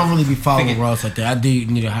I don't really be following Ross like that. I do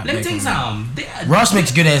need a hot. Let me tell you something. Ross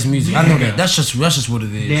makes good ass music. I know that. That's just what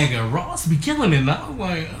it is. Nigga, Ross be killing it now.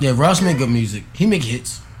 Like, yeah, Ross make good music. He make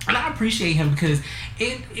hits. And I appreciate him because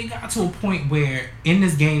it got to a point where in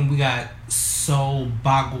this game we got so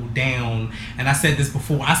boggled down, and I said this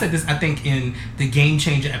before. I said this I think in the Game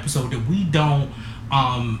Changer episode, that we don't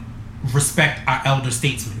respect our elder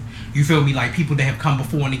statesmen. You feel me? Like people that have come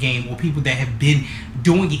before in the game, or people that have been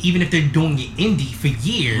doing it, even if they're doing it indie for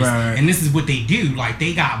years, right. And this is what they do. Like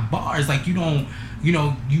they got bars. Like you don't, you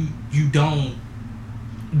don't.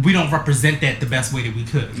 We don't represent that the best way that we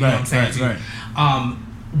could. You know what I'm saying? Right.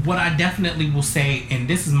 What I definitely will say, and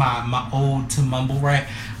this is my ode to mumble rap,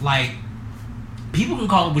 like people can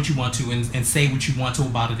call it what you want to and say what you want to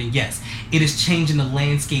about it, and yes, it is changing the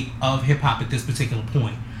landscape of hip hop at this particular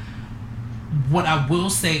point. What I will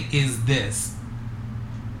say is this: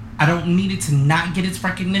 I don't need it to not get its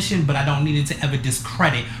recognition, but I don't need it to ever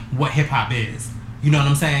discredit what hip hop is. You know what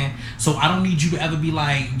I'm saying? So I don't need you to ever be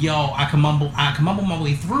like, yo, I can mumble my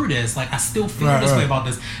way through this. Like I still feel this way about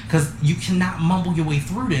this, because you cannot mumble your way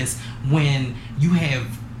through this when you have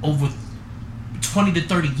over 20 to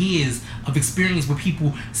 30 years of experience where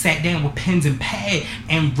people sat down with pens and pad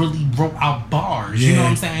and really wrote out bars. You know what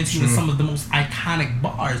I'm saying? True. Some of the most iconic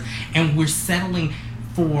bars, and we're settling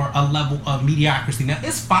for a level of mediocrity. Now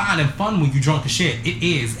it's fine and fun when you drunk as shit. It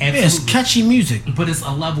is absolutely. Yeah, it's catchy music, but it's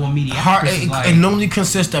a level of mediocrity. It normally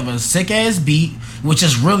consists of a sick ass beat, which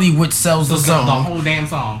is really what sells the song. The whole damn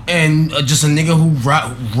song, and just a nigga who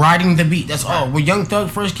riding the beat. That's all. When Young Thug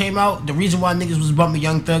first came out, the reason why niggas was bumping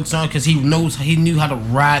Young Thug song because he knew how to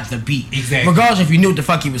ride the beat. Exactly. Regardless if you knew what the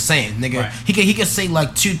fuck he was saying, nigga. Right. He could say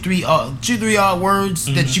like two, three odd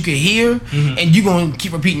words that you could hear, and you gonna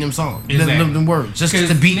keep repeating them songs, them words, just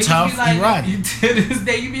It's the beat tough. Like, you right. To this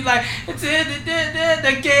day, you be like, get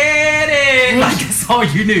it. Like, that's all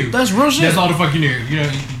you knew. That's real shit. That's all the fuck you knew. You know,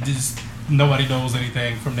 just nobody knows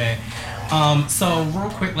anything from that. So real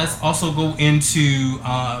quick, let's also go into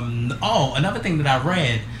another thing that I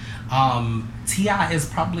read. T.I. is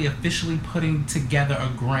probably officially putting together a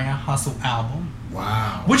Grand Hustle album.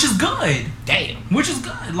 Wow. Which is good. Damn. Which is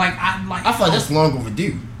good. Like I feel like that's long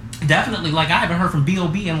overdue. Definitely. Like I haven't heard from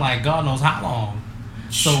B.O.B. in like God knows how long.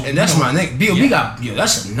 So and that's my nigga. B.O.B. got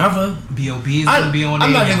that's another. B.O.B. is gonna be on.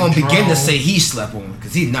 I'm not even gonna begin to say he slept on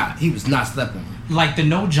because he was not slept on. Like the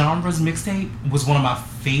No Genres mixtape was one of my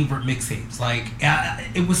favorite mixtapes. Like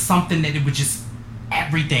it was something that it was just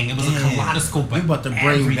everything. It was a kaleidoscope. We about to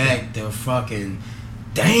bring back the fucking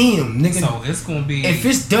damn nigga. So it's gonna be, if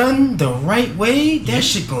it's done the right way, that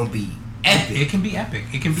shit gonna be epic. It can be epic.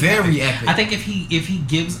 It can be very epic. I think if he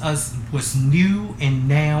gives us what's new and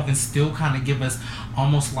now and still kind of give us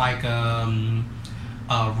almost like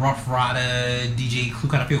Rough Rider, DJ Clue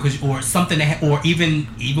kind of feel, or something that, or even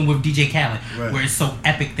with DJ Khaled, where it's so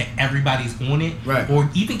epic that everybody's on it, right? Or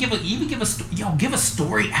even give a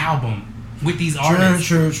story album with these artists.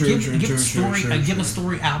 Give a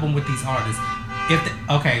story album with these artists.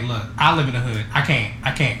 Okay, look, I live in the hood. I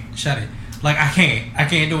can't shut it. Like I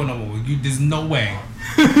can't do it no more. There's no way.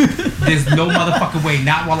 There's no motherfucking way.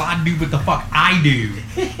 Not while I do what the fuck I do.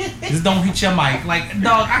 Just don't hit your mic. Like,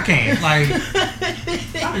 dog, I can't. Like,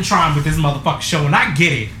 I've been trying with this motherfucking show and I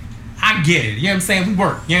get it. You know what I'm saying? We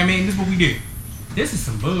work. You know what I mean? This is what we do. This is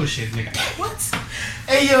some bullshit, nigga. What?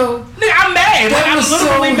 Hey, yo. Nigga, I'm mad. Like, I'm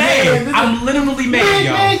literally mad. I'm literally mad,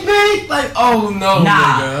 yo. Like, oh no,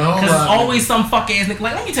 nah. Because it's always some fuck ass nigga.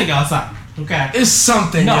 Like, let me tell y'all something. Okay? It's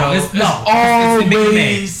something, yo. It's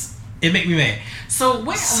always. It make me mad. So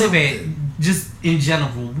where I live at, just in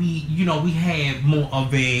general, we have more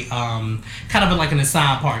of a kind of like an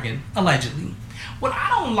assigned parking, allegedly. What I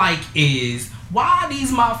don't like is why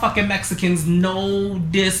these motherfucking Mexicans know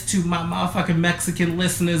this to my motherfucking Mexican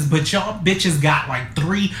listeners, but y'all bitches got like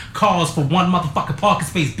 3 cars for one motherfucking parking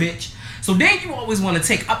space, bitch. So then you always want to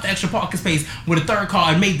take up the extra parking space with a 3rd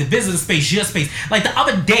car and make the visitor space your space. Like the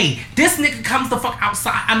other day, this nigga comes the fuck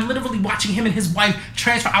outside. I'm literally watching him and his wife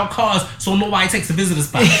transfer out cars so nobody takes the visitor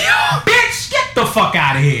spot. Bitch, get the fuck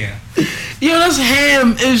out of here. Yo, that's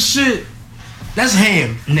ham as shit. That's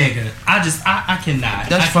ham. Nigga, I cannot.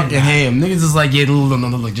 That's fucking ham. Niggas is like, yeah,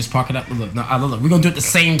 look, just park it up. Look, we're gonna do it at the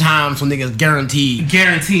same time so niggas guaranteed.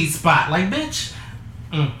 Guaranteed spot. Like, bitch.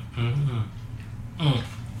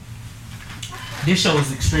 This show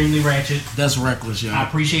is extremely ratchet. That's reckless, yo. I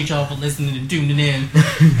appreciate y'all for listening and tuning in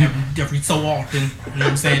every so often. You know what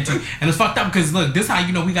I'm saying? Too. And it's fucked up because, look, this is how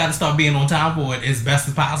you know we got to start being on time for it as best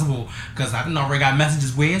as possible. Because I done already got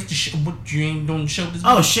messages. Where's the show? What, you ain't doing the show this week?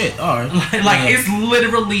 Oh, shit. All right. It's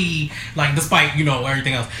literally, like, despite,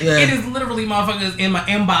 everything else. Yeah. It is literally motherfuckers in my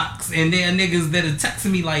inbox. And there are niggas that are texting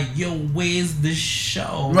me like, yo, where's the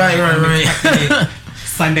show? Right.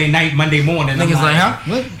 Sunday night, Monday morning. Niggas like, huh?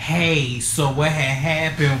 What? Hey, so what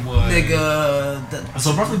had happened was... Nigga...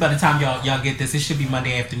 So roughly by the time y'all get this, it should be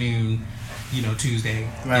Monday afternoon, Tuesday.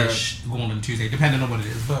 Right. Going on Tuesday, depending on what it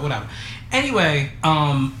is, but whatever. Anyway,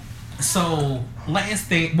 so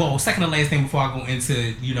second to last thing before I go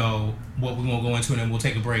into, what we're going to go into, and then we'll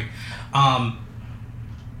take a break.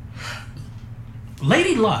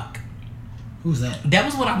 Lady Luck. Who's that? That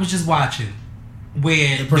was what I was just watching.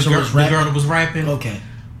 Where the girl that was rapping. Okay.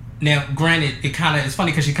 Now, granted, it's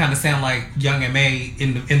funny because she kind of sound like Young M.A.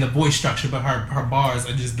 in the voice structure, but her bars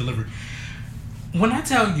are just delivered. When I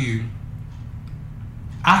tell you,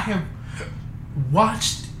 I have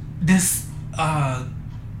watched this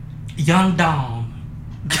young Dom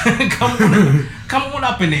come on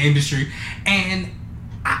up in the industry, and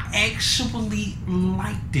I actually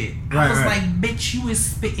liked it. I was like, bitch, you is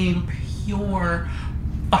spitting pure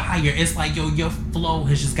fire. It's like, yo, your flow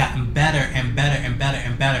has just gotten better and better and better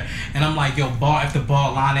and better. And I'm like, yo, bar after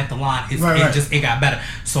bar, line after line, it got better.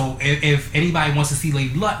 So if anybody wants to see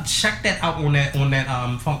Lady Luck, check that out on that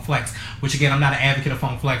Funk Flex. Which again, I'm not an advocate of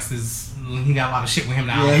Funk Flex. He got a lot of shit with him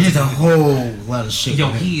now. Yeah, he's a whole lot of shit.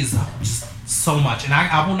 Yo, he is just so much. And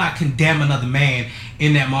I will not condemn another man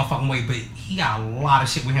in that motherfucking way, but he got a lot of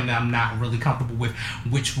shit with him that I'm not really comfortable with,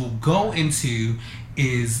 which we'll go into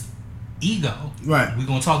is Ego. Right. We're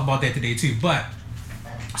gonna talk about that today too. But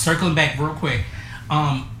circling back real quick,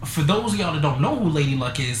 for those of y'all that don't know who Lady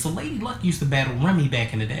Luck is, so Lady Luck used to battle Remy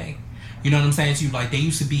back in the day. You know what I'm saying to you? Like, they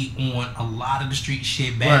used to be on a lot of the street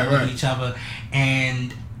shit, battling each other,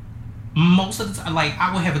 and most of the time, like,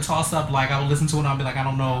 I would have a toss up. Like, I would listen to it and I'll be like, I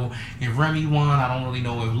don't know if Remy won. I don't really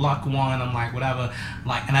know if Luck won. I'm like, whatever.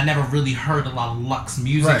 Like, and I never really heard a lot of Luck's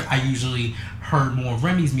music. Right. I usually heard more of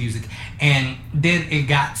Remy's music. And then it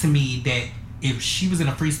got to me that if she was in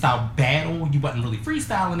a freestyle battle, you wasn't really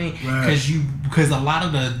freestyling it because a lot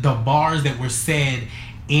of the bars that were said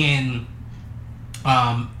in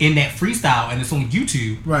that freestyle, and it's on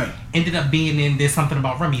YouTube, ended up being in There's Something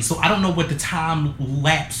About Remy. So I don't know what the time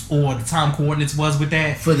lapse or the time coordinates was with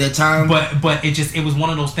that for that time, but it was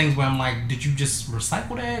one of those things where I'm like, did you just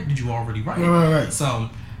recycle that? Did you already write? Right.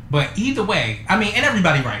 So, but either way, I mean, and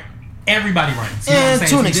everybody writes. You know what I'm saying?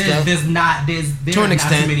 To an extent. There's not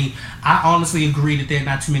too many. I honestly agree that there are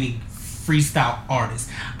not too many freestyle artists.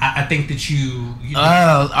 I think that you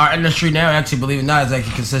our industry now, actually, believe it or not, is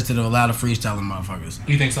actually consisted of a lot of freestyling motherfuckers.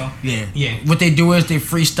 You think so? Yeah. What they do is they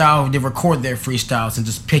freestyle, they record their freestyles and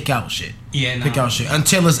just pick out shit. Pick out shit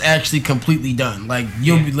until it's actually completely done. Like,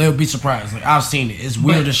 you'll be surprised. Like, I've seen it. It's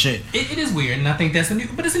weird as shit. It is weird, and I think that's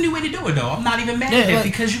it's a new way to do it though. I'm not even mad at it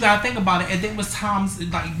because you gotta think about it. And there was times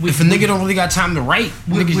like if a nigga don't really got time to write,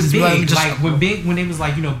 with Big, when it was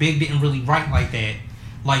like, you know, Big didn't really write like that.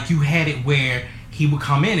 Like, you had it where he would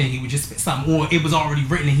come in and he would just spit something, or it was already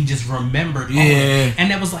written and he just remembered all of it.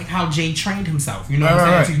 And that was like how Jay trained himself. You know what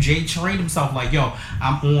I'm saying? Jay trained himself like, yo,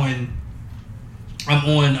 I'm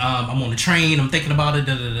on the train, I'm thinking about it,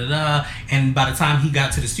 and by the time he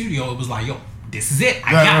got to the studio, it was like, yo, this is it.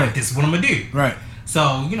 I got it. This is what I'm gonna do. Right.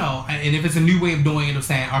 So, you know, and if it's a new way of doing it, of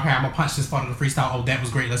saying, okay, I'm gonna punch this part of the freestyle. Oh, that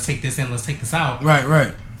was great. Let's take this in. Let's take this out.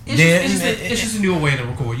 Right. It's just a newer way to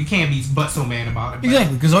record. You can't be but so mad about it.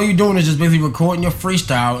 Exactly, because all you're doing is just basically recording your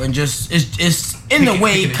freestyle and just it's in a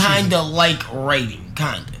way kind of like writing,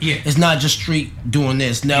 kind of. Yeah. It's not just straight doing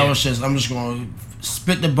this. Now it's just I'm just gonna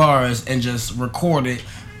spit the bars and just record it,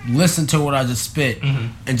 listen to what I just spit,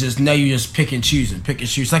 and just now you just pick and choose.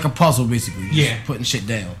 It's like a puzzle basically. Just putting shit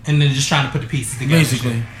down and then just trying to put the pieces together.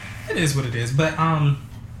 Basically, it is what it is. But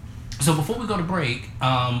so before we go to break,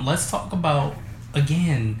 let's talk about.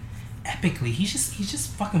 Again, epically, he's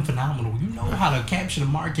just fucking phenomenal. You know how to capture the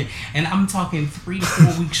market, and I'm talking 3 to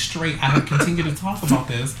 4 weeks straight. I have continued to talk about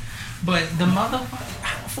this, but the motherfucker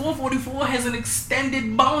 444 has an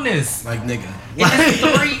extended bonus. Like, nigga, it has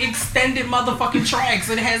 3 extended motherfucking tracks.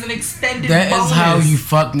 It has an extended. That bonus. Is how you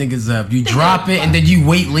fuck niggas up. You drop it and then you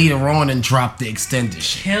wait later on and drop the extended.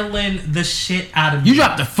 Killing the shit out of you.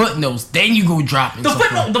 Drop the footnotes, then you go drop it. The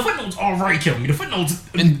footnotes already killed me. The footnotes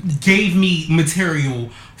gave me material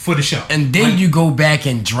for the show, and then you go back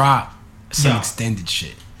and drop some extended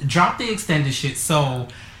shit. Drop the extended shit. So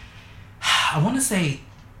I want to say.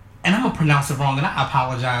 And I'm gonna pronounce it wrong, and I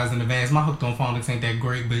apologize in advance. My hooked on phonics ain't that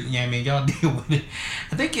great, but yeah, I mean, y'all deal with it.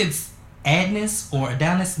 I think it's Adnis or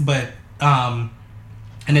Adonis, but and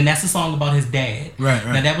then that's a song about his dad. Right.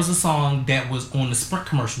 Now that was a song that was on the Sprint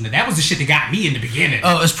commercial. Now that was the shit that got me in the beginning.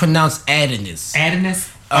 Oh, it's pronounced Adonis.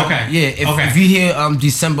 Adonis. Okay. Yeah. If you hear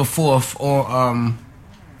December 4th or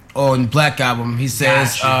on Black Album, he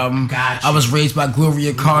says, Gotcha. I was raised by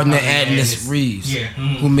Gloria Cardinal Adonis Reeves,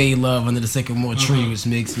 who made love under the sycamore tree, which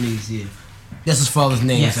makes me, that's his father's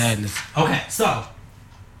name, is Adonis. Okay, so,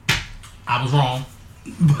 I was wrong,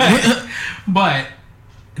 but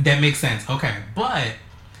that makes sense. Okay, but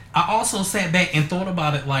I also sat back and thought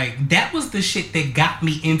about it like, that was the shit that got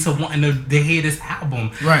me into wanting to hear this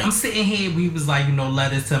album. Right. I'm sitting here, we was like, you know,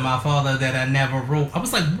 letters to my father that I never wrote. I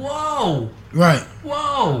was like, whoa. Right.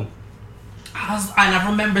 Whoa. And I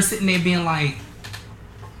remember sitting there being like,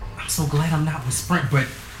 I'm so glad I'm not with Sprint, but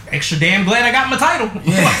extra damn glad I got my title.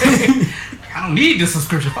 Yeah. I don't need this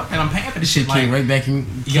subscription. Fuck that, I'm paying for this shit. Came right back and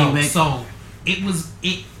back. So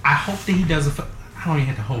I hope that he does I don't even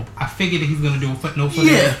have to hope. I figured that he's gonna do a footnote for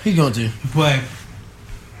that. Yeah, he's going to. But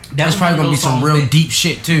that's probably gonna be some real deep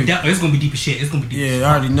shit too. It's gonna be deep as shit. It's gonna be deep. Yeah,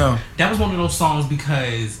 I already know. That was one of those songs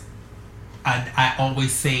because I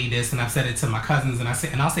always say this, and I've said it to my cousins, and I'll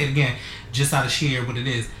say it again, just out of share what it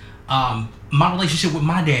is. My relationship with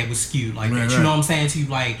my dad was skewed like that. Right. You know what I'm saying to you?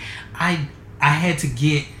 Like I had to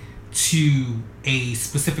get to a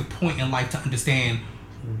specific point in life to understand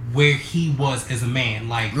where he was as a man.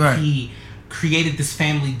 Like he created this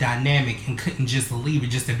family dynamic and couldn't just leave it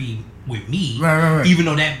just to be with me. Right. Even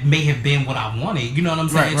though that may have been what I wanted. You know what I'm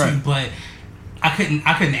saying to you? But I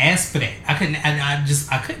couldn't ask for that. I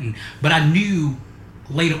couldn't. But I knew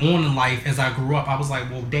later on in life, as I grew up, I was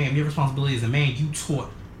like, well, damn, your responsibility as a man, you taught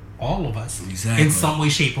all of us in some way,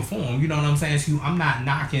 shape, or form. You know what I'm saying? So I'm not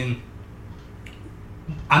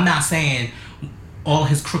saying all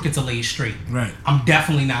his crookeds are laid straight. Right. I'm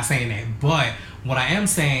definitely not saying that. But what I am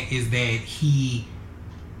saying is that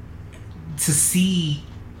to see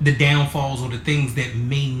the downfalls or the things that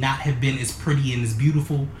may not have been as pretty and as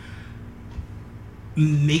beautiful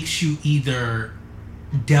makes you either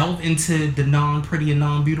delve into the non-pretty and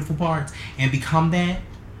non-beautiful parts and become that,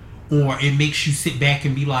 or it makes you sit back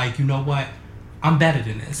and be like, you know what, I'm better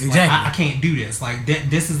than this. Exactly. Like, I can't do this. Like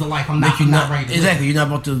this is the life I'm not right to exactly. live. You're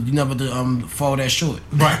not about to fall that short.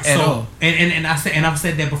 Right. At all. And I said, and I've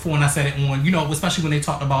said that before, and I said it on, you know, especially when they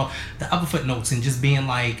talked about the other footnotes and just being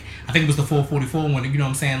like, I think it was the 444 one, you know what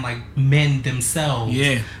I'm saying, like men themselves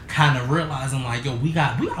kind of realizing like, yo, we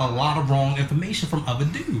got a lot of wrong information from other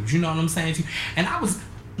dudes, you know what I'm saying? And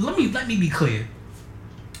let me be clear.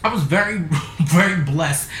 I was very, very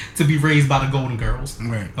blessed to be raised by the Golden Girls.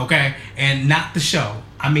 Right. Okay? And not the show.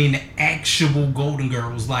 I mean the actual Golden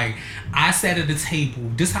Girls. Like, I sat at the table.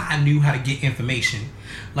 This is how I knew how to get information.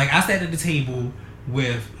 Like, I sat at the table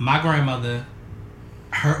with my grandmother,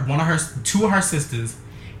 two of her sisters,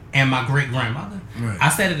 and my great grandmother. Right. I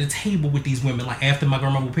sat at the table with these women, like, after my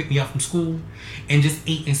grandmother would pick me up from school, and just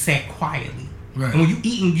ate and sat quietly. Right. And when you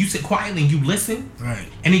eat and you sit quietly and you listen, right,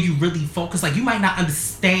 and then you really focus, like, you might not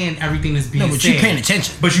understand everything that's being said. But you're paying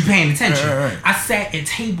attention. But you're paying attention. Right. I sat at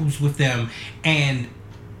tables with them, and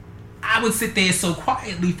I would sit there so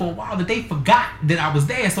quietly for a while that they forgot that I was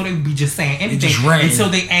there, so they would be just saying anything until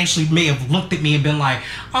they actually may have looked at me and been like,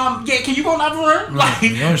 yeah, can you go in the other room?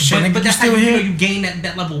 Right. Like, but that's how you gain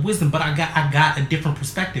that level of wisdom. But I got a different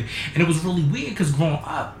perspective, and it was really weird because growing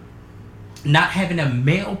up, not having a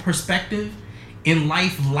male perspective in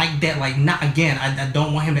life like that, like, not again, I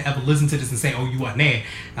don't want him to ever listen to this and say, oh, you wasn't there.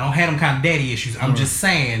 I don't have them kind of daddy issues. I'm just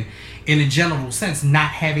saying, in a general sense, not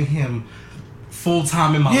having him full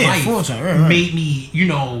time in my life made me, you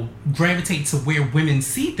know, gravitate to where women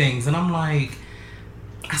see things, and I'm like,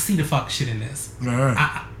 I see the fuck shit in this.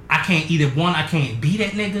 Right. I can't either, one, I can't be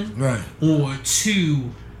that nigga, right, or two,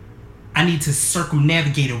 I need to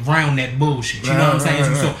circumnavigate around that bullshit. You know what I'm saying?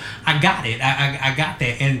 Right. So I got it. I got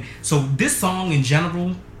that. And so this song in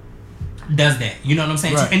general does that. You know what I'm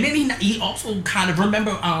saying? Right. And then he also kind of,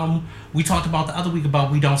 remember we talked about the other week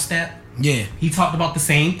about We Don't Step? Yeah. He talked about the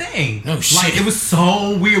same thing. Oh, shit. Like, it was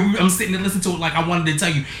so weird. I'm sitting and listening to it like I wanted to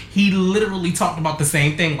tell you. He literally talked about the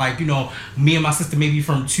same thing. Like, you know, me and my sister maybe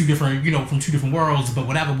from two different worlds, but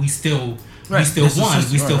whatever, we still one. We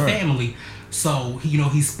still family. So, you know,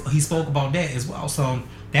 he spoke about that as well. So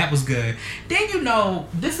that was good. Then, you know,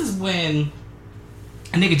 this is when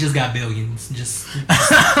a nigga just got billions. Just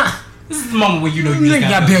this is the moment where you know you just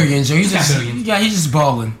got billions. He's just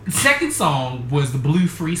balling. The second song was the Blue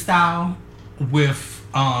Freestyle with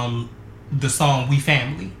the song We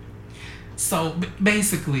Family. So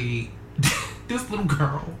basically, this little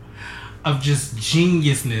girl of just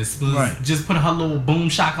geniusness was just put her little boom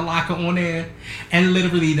shakalaka on there, and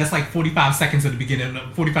literally that's like 45 seconds at the beginning,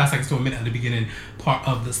 45 seconds to a minute at the beginning part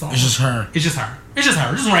of the song. It's just her just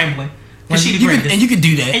rambling. Like, she the greatest. And you can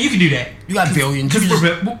do that. You got billions.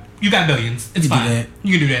 You got billions. It's fine.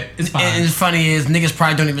 You can do that. It's fine. And it's funny is niggas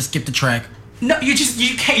probably don't even skip the track. No, you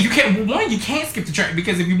can't skip the track,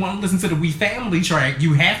 because if you want to listen to the We Family track,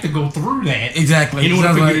 you have to go through that. Exactly. In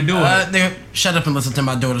order for you to do it. Shut up and listen to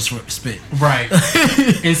my daughter's spit. Right.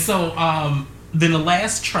 And so then the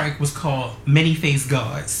last track was called Many Face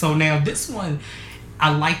God. So now this one,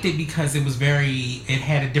 I liked it because it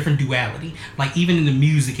had a different duality. Like, even in the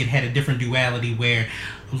music, it had a different duality where,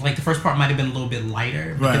 like, the first part might have been a little bit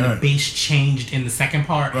lighter, but then the bass changed in the second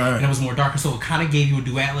part, and it was more darker. So it kind of gave you a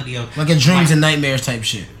duality of like a Dreams and Nightmares type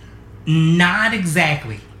shit. Not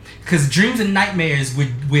exactly, because Dreams and Nightmares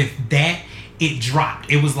with that, it dropped.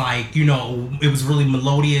 It was like, you know, it was really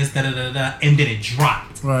melodious, and then it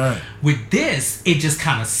dropped. Right. With this, it just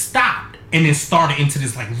kind of stopped and then started into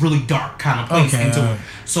this like really dark kind of place into it.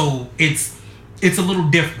 So it's a little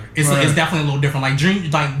different. It's definitely a little different. Like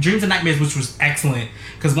Dreams and Nightmares, which was excellent,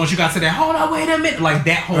 because once you got to that, hold on, wait a minute, like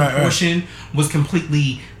that whole portion was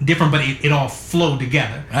completely different, but it all flowed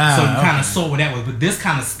together. So you kind of saw it that way. But this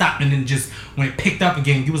kind of stopped, and then just when it picked up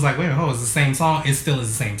again, you was like, wait a minute, it's the same song. It still is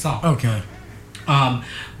the same song. Okay.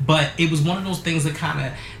 But it was one of those things that kind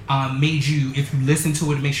of made you, if you listen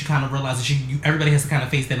to it, it makes you kind of realize that everybody has to kind of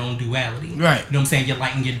face their own duality. Right. You know what I'm saying? Your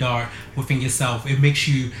light and your dark within yourself. It makes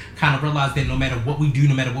you kind of realize that no matter what we do,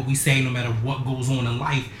 no matter what we say, no matter what goes on in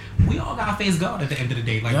life, we all gotta face God at the end of the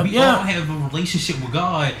day. Like, we all have a relationship with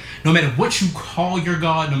God, no matter what you call your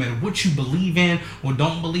God, no matter what you believe in or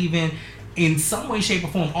don't believe in some way, shape, or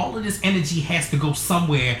form, all of this energy has to go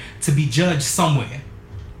somewhere to be judged somewhere.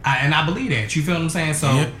 And I believe that. You feel what I'm saying?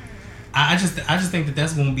 So I just think that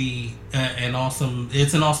that's gonna be an awesome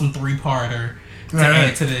 3-parter to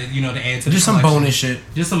add to the, you know, to add to the just collection. some bonus shit.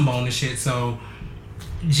 Just some bonus shit. So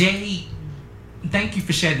Jay, thank you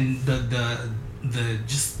for shedding the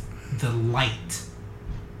just the light.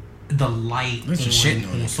 The light on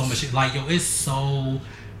so much shit. Like, yo, it's so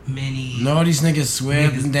many. No, these niggas swear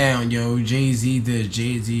up and down, yo. Jay-Z this,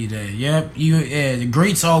 Jay-Z that. Yep, the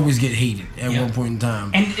greats always get hated at one point in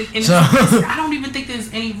time. And so I don't even think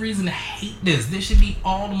there's any reason to hate this. There should be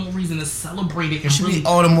all the more reason to celebrate it. And should be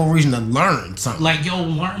all the more reason to learn something. Like, yo,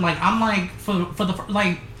 learn. Like, I'm like for the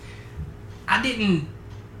like, I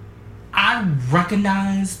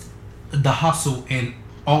recognized the hustle and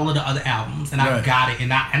all of the other albums, and I got it,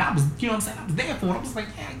 and I was, you know what I'm saying, I was there for it. I was like,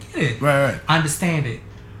 yeah, I get it, right. I understand it,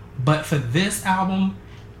 but for this album,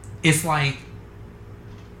 it's like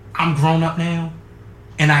I'm grown up now,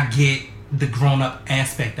 and I get the grown up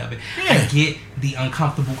aspect of it. I get the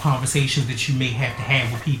uncomfortable conversations that you may have to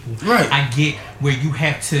have with people. Right. I get where you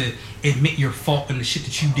have to admit your fault in the shit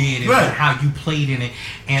that you did and how you played in it,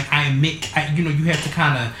 and I admit, you have to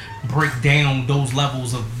kind of break down those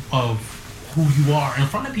levels of who you are in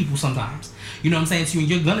front of people sometimes. You know what I'm saying to you?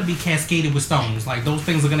 And you're gonna be cascaded with stones. Like, those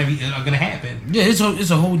things are gonna happen. Yeah, it's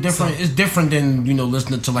a whole different. It's different than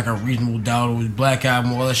listening to like a Reasonable Doubt or Black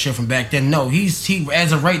Album, all that shit from back then. No, he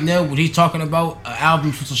as of right now, what he's talking about, an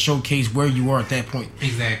album supposed to showcase where you are at that point.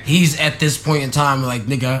 Exactly. He's at this point in time like,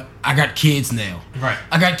 nigga, I got kids now. Right.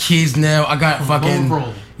 I got kids now. I got fucking.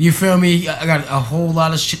 You feel me? I got a whole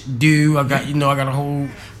lot of shit to do. I got I got a whole.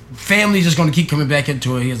 Family just gonna keep coming back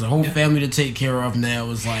into it. He has a whole family to take care of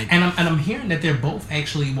now. It's like, and I'm hearing that they're both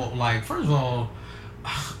actually first of all,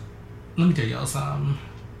 let me tell y'all something.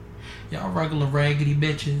 Y'all regular raggedy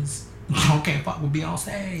bitches y'all can't fuck with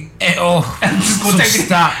Beyonce. I'm just gonna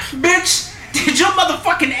stop, bitch. Did your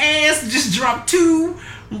motherfucking ass just drop 2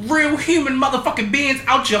 real human motherfucking beings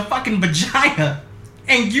out your fucking vagina,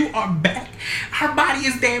 and you are back? Her body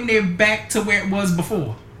is damn near back to where it was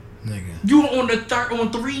before. Nigga. You on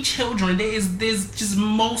on 3 children. There's just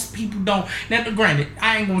most people don't. Now, granted,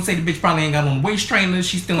 I ain't gonna say the bitch probably ain't got on waist trainers.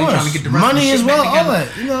 She's still ain't trying to get the rest money of the shit as well. All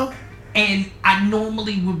that, And I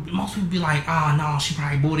normally most people be like, no, she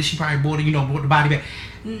probably bought it. Bought the body back.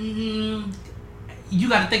 You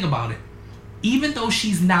got to think about it. Even though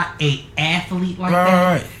she's not a athlete like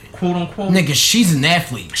that. Quote unquote. Nigga, she's an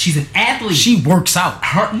athlete. She's an athlete. She works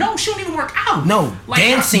out. No, she don't even work out. No,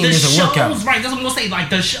 dancing is a workout. Right, that's what I'm gonna say.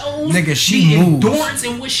 Like, the shows. Nigga, she moves. The endurance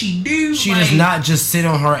in what she do. She does not just sit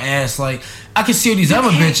on her ass. Like, I can see all these other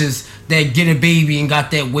bitches that get a baby and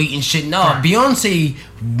got that weight and shit. No, Beyonce,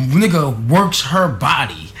 nigga, works her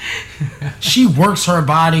body. She works her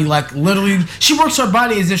body like literally. She works her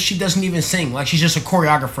body as if she doesn't even sing. Like, she's just a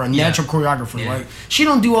choreographer, a natural choreographer. Yeah. Like, she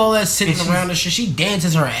don't do all that sitting around and shit. She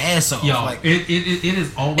dances her ass off. Yo, like, it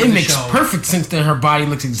is always. It makes perfect sense that her body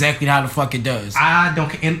looks exactly how the fuck it does. I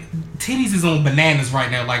don't. And titties is on bananas right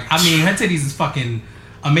now. Like, I mean, her titties is fucking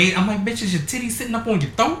amazing. I'm like, bitch, is your titties sitting up on your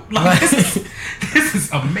throat? Like, this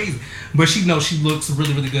is amazing. But she looks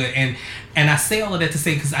really, really good. And I say all of that to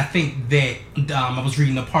say, because I think that I was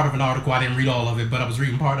reading a part of an article. I didn't read all of it, but I was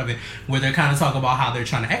reading part of it where they're kind of talking about how they're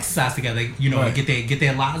trying to exercise together, and get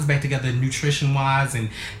their lives back together, nutrition wise and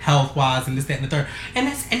health wise, and this, that, and the third. And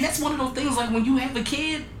that's one of those things. Like, when you have a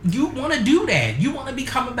kid, you want to do that. You want to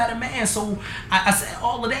become a better man. So I said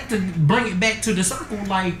all of that to bring it back to the circle.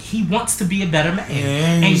 Like, he wants to be a better man.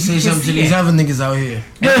 Yeah, and you say something to these other niggas out here.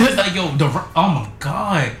 And like, yo, oh my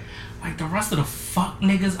god. Like, the rest of the fuck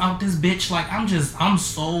niggas out this bitch, like, I'm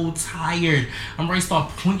so tired. I'm ready to start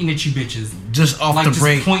pointing at you bitches. Just off the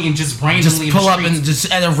break. Pointing just randomly. Just pull up and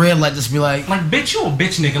just at a red light, just be like, bitch, you a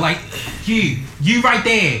bitch nigga. Like, you right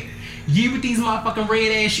there. You with these motherfucking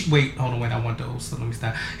red ass wait, hold on, wait, I want those, so let me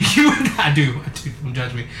stop. I do, don't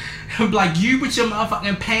judge me. Like, you with your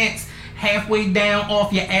motherfucking pants halfway down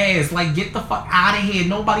off your ass. Like, get the fuck out of here.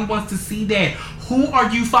 Nobody wants to see that. Who are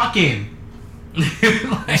you fucking?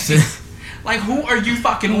 Like, who are you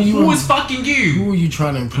fucking? Who is fucking you? Who are you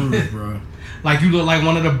trying to improve, bro? Like, you look like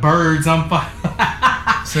one of the birds. I'm fucking.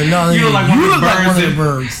 So no, you look like one of the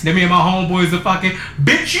birds. Then me and my homeboys are fucking.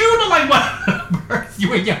 Bitch, you look like one of the birds.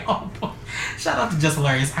 You and your homeboy. Shout out to Just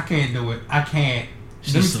Hilarious. I can't do it. I can't.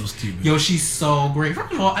 She's so stupid. Yo, she's so great.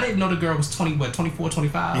 First of all, I didn't know the girl was 24,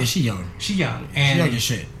 25. Yeah, she young. She young. And she young as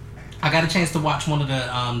shit. I got a chance to watch one of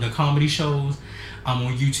the comedy shows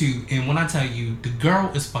on YouTube, and when I tell you, the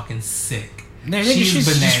girl is fucking sick. She's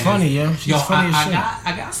funny, yo. She's funny as shit.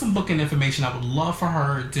 I got some booking information. I would love for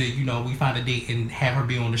her to, we find a date and have her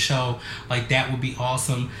be on the show. Like, that would be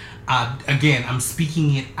awesome. Again, I'm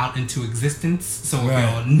speaking it out into existence. So if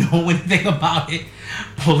y'all know anything about it,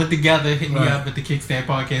 pull it together. Hit me up at the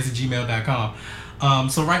kickstandpodcast@gmail.com.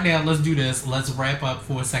 So right now, let's do this. Let's wrap up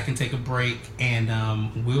for a second, take a break, and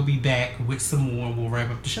we'll be back with some more. We'll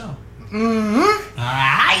wrap up the show. Mm-hmm. All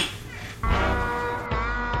right.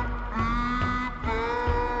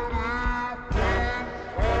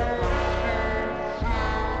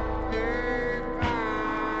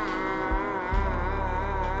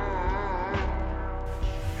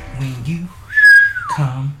 When you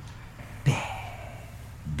come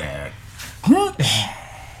back. When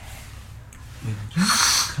you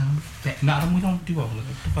come back. No, we don't do all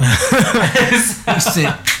of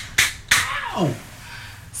that. Ow.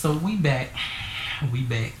 So we back.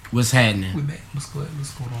 What's happening? We back. What's going on?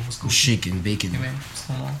 What's going on? Shaking, bacon. Hey man, what's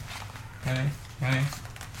going on? Hey.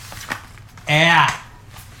 Yeah.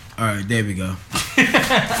 Alright, there we go.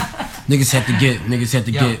 Niggas have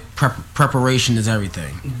to get preparation is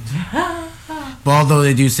everything. But although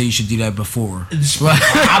they do say you should do that before.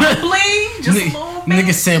 Probably just a little bit.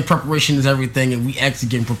 Niggas saying preparation is everything and we actually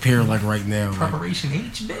getting prepared like right now. Preparation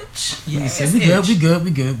H, bitch. Yeah,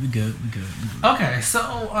 we good. Okay,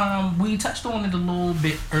 so we touched on it a little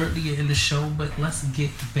bit earlier in the show, but let's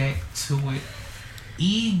get back to it.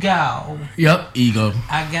 Ego. Yep, ego.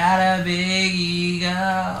 I got a big ego.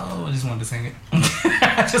 I just wanted to sing it.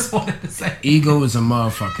 I just wanted to say it. Ego is a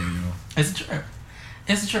motherfucker, yo. It's a trip.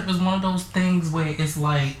 It's one of those things where it's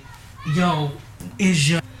like, yo, is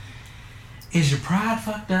your pride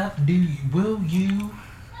fucked up?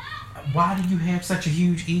 Why do you have such a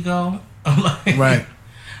huge ego? Right.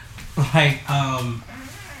 I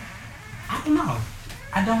don't know.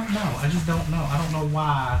 I just don't know. I don't know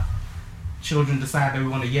why children decide that we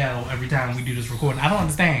want to yell every time we do this recording. I don't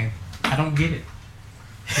understand. I don't get it.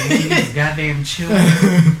 These goddamn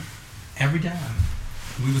children every time.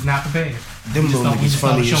 We was not prepared. Them little niggas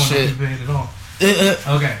funny as shit. At all.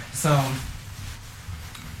 Okay, so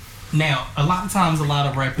now a lot of times, a lot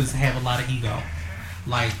of rappers have a lot of ego.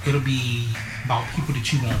 Like it'll be about people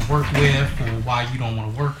that you want to work with, or why you don't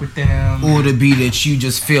want to work with them, or to be that you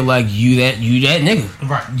just feel like you that nigga.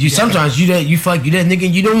 Right. Sometimes you feel like you that nigga.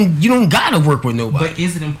 And you don't gotta work with nobody. But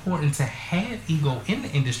is it important to have ego in the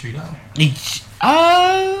industry though?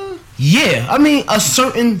 Yeah. I mean, a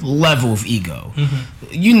certain level of ego.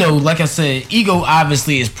 Mm-hmm. You know, like I said, ego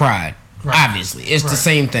obviously is pride. Right. Obviously, it's the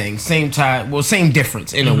same thing, same time, well, same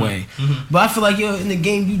difference in a way. Mm-hmm. But I feel like in the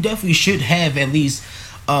game, you definitely should have at least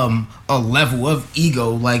a level of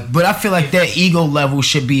ego. But I feel like that ego level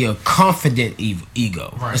should be a confident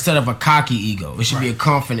ego instead of a cocky ego. It should be a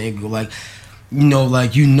confident ego,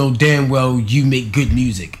 damn well you make good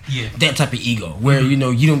music. Yeah, that type of ego where you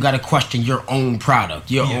don't gotta question your own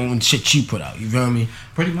product, your own shit you put out. You feel me?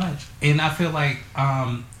 Pretty much, and I feel like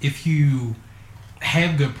if you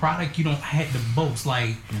have good product, you don't have to boast.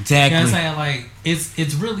 Exactly. You know what I'm saying? Like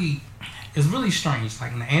it's really strange.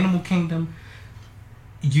 Like in the animal kingdom,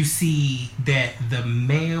 you see that the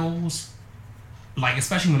males, like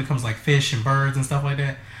especially when it comes to like fish and birds and stuff like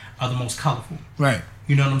that, are the most colorful. Right.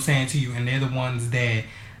 You know what I'm saying to you? And they're the ones that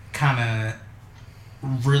kind of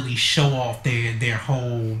really show off their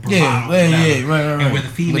whole bravado. Right. And where the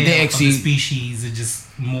female of the species are just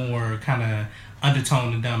more kind of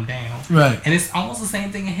undertone and dumbed down. Right. And it's almost the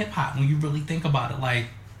same thing in hip hop when you really think about it. Like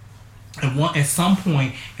at some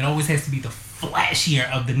point it always has to be the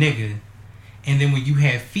flashier of the nigga. And then when you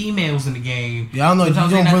have females in the game, I don't know,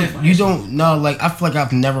 you don't know, like I feel like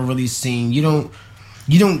I've never really seen you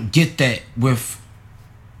don't get that with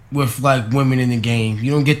like women in the game. You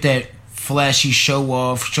don't get that flashy show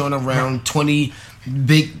off, showing around 20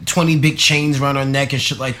 big chains around her neck and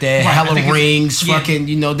shit like that. Hella rings, fucking.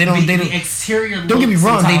 They don't. The exterior. Don't get me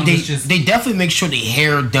wrong. They definitely make sure their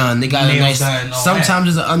hair done. They got a nice. Sometimes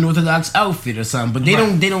it's an unorthodox outfit or something, but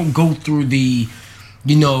they don't go through the.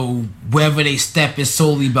 Wherever they step is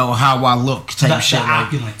solely about how I look type shit. The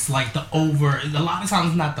opulence, like the over. A lot of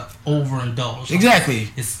times, not the overindulge. Exactly.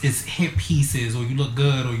 It's hip pieces, or you look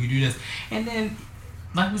good, or you do this, and then,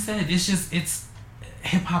 like we said, it's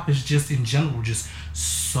hip hop is just in general just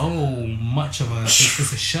so much of a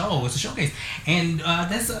it's a show. It's a showcase, and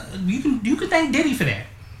you can thank Diddy for that.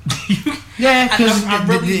 Because I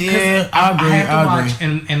agree. I have to watch,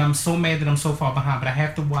 and I'm so mad that I'm so far behind, but I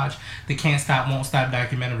have to watch the Can't Stop Won't Stop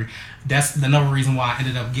documentary. That's another reason why I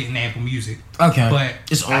ended up getting Apple Music. Okay, but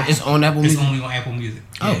it's on Apple Music. It's only on Apple Music.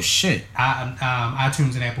 Oh shit!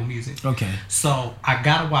 iTunes and Apple Music. Okay, so I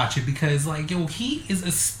gotta watch it because he is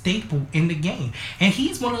a staple in the game, and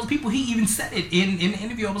he's one of those people. He even said it in the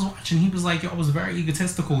interview I was watching. He was like, I was very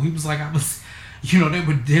egotistical. He was like, I was. They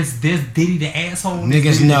were this Diddy the asshole.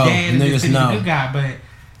 Niggas know. Niggas know. The good guy, but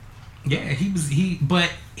yeah,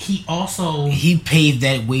 he also paved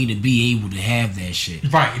that way to be able to have that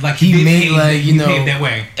shit. Right, like he made paved that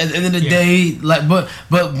way. At the end of the day,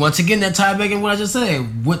 but once again, that tie back in what I just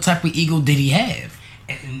said. What type of ego did he have?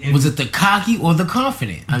 And and was it the cocky or the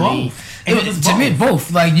confident? Both. To me,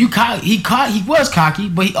 both. Like he was cocky,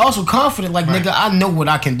 but he also confident. Like nigga, I know what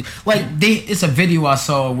I can do. Like it's a video I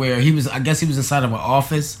saw where I guess he was inside of an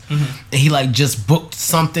office, and he like just booked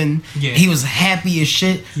something. Yeah. He was happy as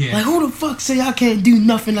shit. Yeah. Like who the fuck say I can't do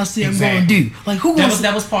nothing? I say I'm gonna do. Like who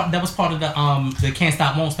that was part of the Can't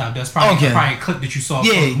Stop Won't Stop. That's probably a clip that you saw.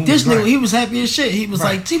 Yeah, this nigga, he was happy as shit. He was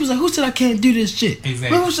like, who said I can't do this shit?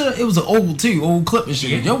 Exactly. It was an old clip and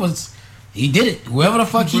shit. Yeah. He did it. Whoever the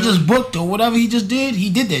fuck he just booked or whatever he just did, he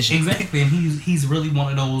did that shit. Exactly, and he's really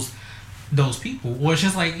one of those people. Or it's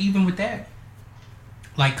just like even with that,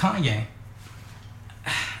 like Kanye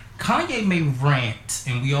may rant,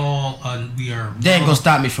 and we are. They ain't gonna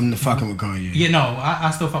stop me from the fucking with Kanye. Yeah, no,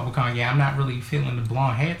 I still fuck with Kanye. I'm not really feeling the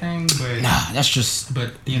blonde hair thing, but nah, that's just.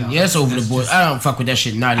 But you know, yeah, it's over the board. I don't fuck with that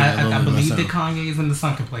shit. Not even. I believe that Kanye is in the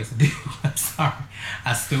sunken place. I'm sorry,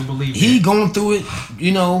 I still believe he going through it.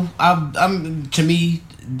 You know, I'm to me.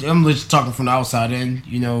 I'm just talking from the outside in.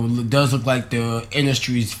 You know, it does look like the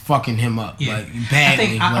industry's fucking him up, like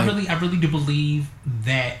badly. I really do believe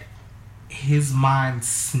that his mind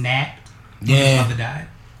snapped when his mother died.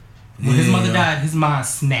 When his mother died, his mind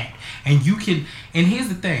snapped. And you can, and here's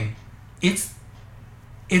the thing, it's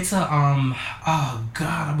a oh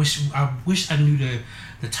god, I wish I knew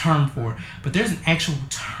the term for it, but there's an actual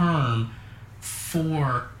term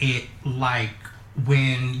for it, like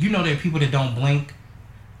when you know there are people that don't blink.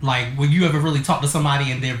 Like, when you ever really talk to somebody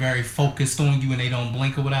and they're very focused on you and they don't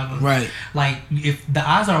blink or whatever. Right. Like, if the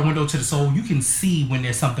eyes are a window to the soul, you can see when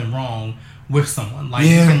there's something wrong with someone. Like,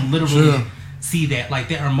 you can literally see that. Like,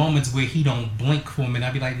 there are moments where he don't blink for me and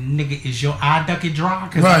I'd be like, nigga, is your eye ducket dry?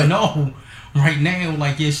 Because I know right now,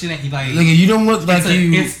 like, your shit ain't, like... Nigga, you don't look like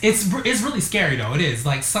you... It's really scary, though. It is.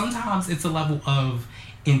 Like, sometimes it's a level of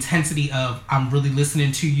intensity of, I'm really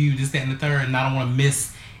listening to you, this, that, and the third, and I don't want to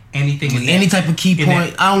miss... anything like any type of key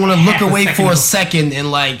point. I don't want to look away for a second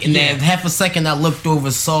and like in that half a second I looked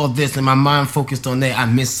over, saw this, and my mind focused on that. I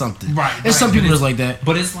missed something. Right. There's some people that's like that.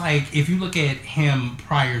 But it's like if you look at him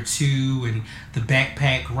prior to and the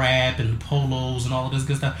backpack rap and the polos and all of this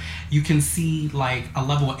good stuff, you can see like a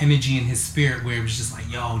level of energy in his spirit where it was just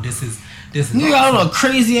like, yo, this is. Nigga, I don't know,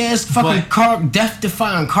 crazy ass fucking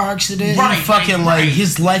death-defying car accident. Right, fucking like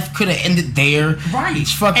his life could have ended there. Right.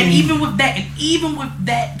 Fucking, and even with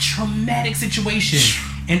that traumatic situation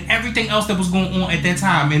and everything else that was going on at that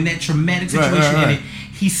time and that traumatic situation,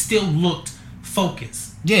 he still looked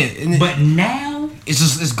focused. Yeah. But now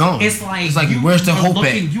it's gone. It's like where's the hope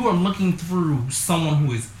at? You are looking through someone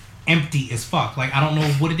who is empty as fuck. Like I don't know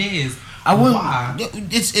what it is. I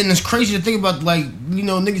wouldn't. It's crazy to think about. Like you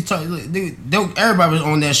know, niggas talk. Everybody was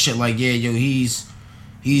on that shit. Like he's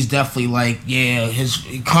definitely like his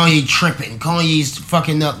Kanye tripping. Kanye's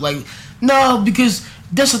fucking up. Like no, because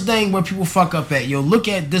that's the thing where people fuck up at. Look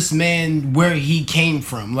at this man where he came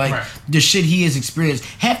from. Like the shit he has experienced.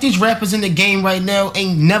 Half these rappers in the game right now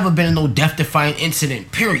ain't never been in no death-defying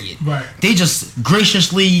incident. Period. Right. They just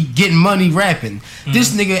graciously getting money rapping. Mm-hmm.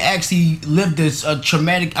 This nigga actually lived this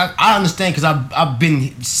traumatic. I understand because I've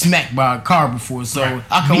been smacked by a car before, so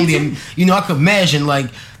I can only I can imagine like.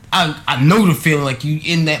 I know the feeling like you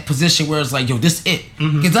in that position where it's like, yo, this it.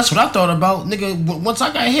 Because that's what I thought about. Nigga, once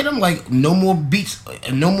I got hit, I'm like, no more beats,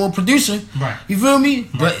 no more producer. Right. You feel me?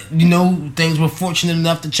 Right. But, things were fortunate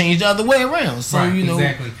enough to change the other way around. So,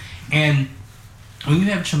 Exactly. And when you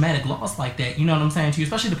have traumatic loss like that, you know what I'm saying to you,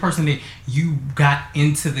 especially the person that you got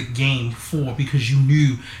into the game for because you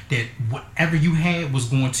knew that whatever you had was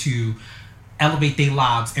going to elevate their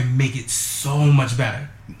lives and make it so much better.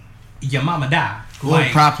 Your mama died.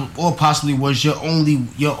 Or possibly was your only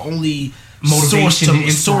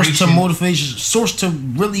motivation, source to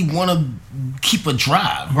really want to keep a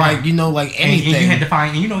drive, right? Like anything. And you had to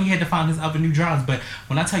find, he had to find his other new drives. But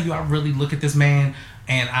when I tell you, I really look at this man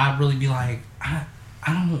and I really be like, I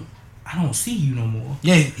don't see you no more.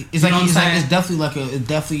 Yeah, it's like it's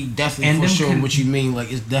definitely for sure what you mean.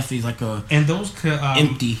 Like it's definitely like a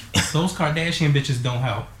empty. Those Kardashian bitches don't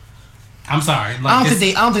help. I'm sorry. Like I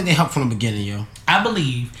don't think they helped from the beginning, yo. I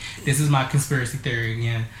believe this is my conspiracy theory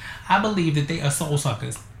again. I believe that they are soul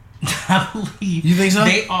suckers. I believe you think so.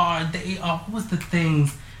 They are. What was the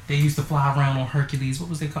things they used to fly around on Hercules? What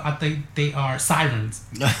was they called? I think they are sirens.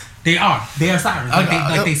 They are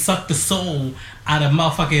sirens. They suck the soul out of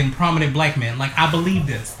motherfucking prominent black men. Like I believe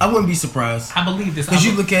this. I wouldn't be surprised. I believe this because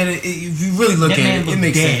you look at it. If you really look at it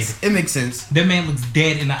makes sense. It makes sense. That man looks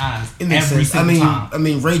dead in the eyes. It makes sense. I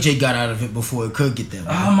mean, Ray J got out of it before it could get there.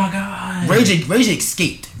 Oh my god. Ray J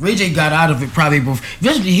escaped. Ray J got out of it probably before.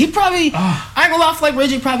 He probably. I ain't gonna lie. I feel like Ray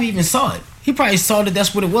J probably even saw it. He probably saw that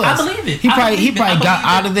that's what it was. I believe it. He probably got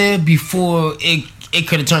out of there before it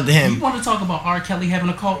could have turned to him. You want to talk about R. Kelly having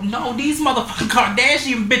a cult? No, these motherfucking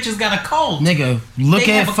Kardashian bitches got a cult. Nigga, look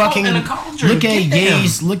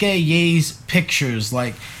at Ye's pictures.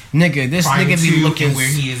 Like, nigga, this nigga be looking where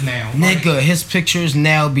he is now. Nigga, his pictures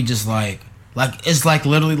now be just like it's like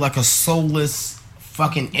literally like a soulless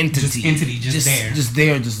fucking entity. Just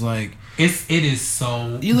there, just like. It is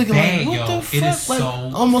so you looking bad, like what yo. the fuck? It is like,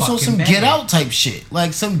 so almost on some bad. Get Out type shit.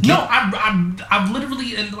 Like some No, I've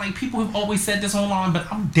literally, and like people have always said this online, but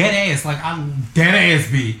I'm dead ass. Like I'm dead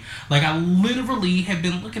ass B. Like I literally have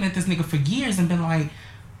been looking at this nigga for years and been like,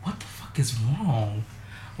 what the fuck is wrong?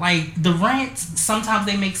 Like the rants, sometimes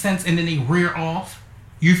they make sense and then they rear off.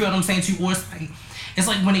 You feel what I'm saying to you? Or it's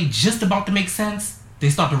like when they just about to make sense, they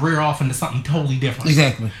start to rear off into something totally different.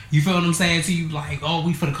 Exactly. You feel what I'm saying to you? Like, oh,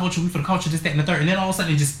 we for the culture, this, that, and the third. And then all of a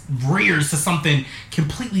sudden it just rears to something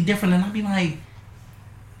completely different. And I'd be like,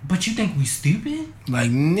 but you think we stupid? Like,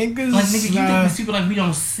 niggas. Like, nigga, you think we stupid? Like, we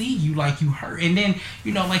don't see you. Like, you hurt. And then,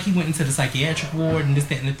 you know, like, he went into the psychiatric ward and this,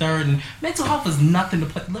 that, and the third. And mental health is nothing to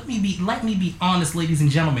play. Let me be honest, ladies and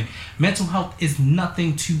gentlemen. Mental health is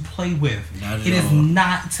nothing to play with. It is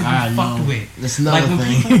not to be fucked with. It's another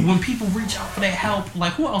thing. When people reach out for that help,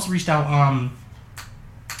 like, who else reached out? What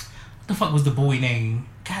the fuck was the boy name?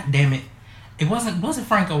 God damn it. It wasn't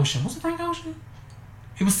Frank Ocean. Was it Frank Ocean?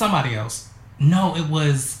 It was somebody else. No, it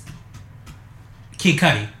was Kid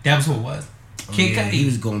Cudi. That was who it was. Kid Cudi. He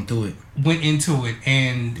was going through it. Went into it,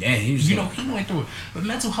 and he went through it. But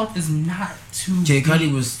mental health is not to Kid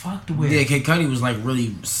Cudi was fucked with. Yeah, Kid Cudi was like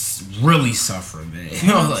really, really suffering, man. You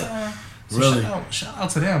know, like really. Shout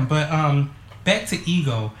out to them. But back to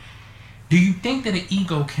ego. Do you think that an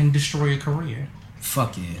ego can destroy a career?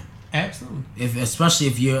 Fuck yeah. Absolutely. Especially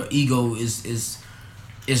if your ego is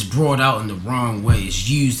brought out in the wrong way. It's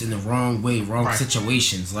used in the wrong way, wrong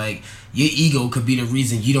situations. Like, your ego could be the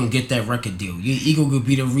reason you don't get that record deal. Your ego could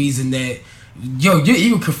be the reason that, your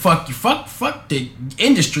ego could fuck you. Fuck the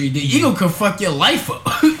industry. The ego could fuck your life up.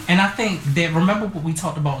 And I think that, remember what we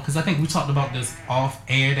talked about, because I think we talked about this off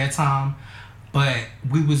air that time, but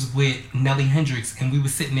we was with Nelly Hendrix, and we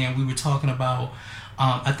was sitting there and we were talking about,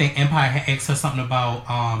 I think Empire had asked her something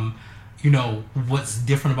about, you know, what's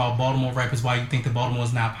different about Baltimore rappers, why you think that Baltimore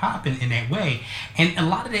is not popping in that way. And a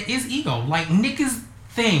lot of that is ego. Like, niggas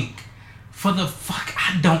think,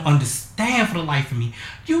 I don't understand for the life of me.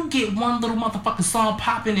 You get one little motherfucking song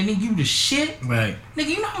popping and then you the shit. Right. Nigga,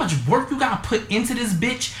 you know how much work you gotta put into this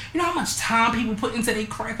bitch? You know how much time people put into their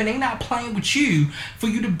craft, and they not playing with you for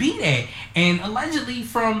you to be that. And allegedly,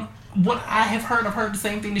 from what I have heard, I've heard the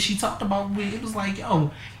same thing that she talked about. It was like,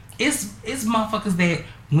 yo, it's motherfuckers that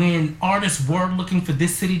when artists were looking for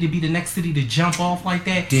this city to be the next city to jump off like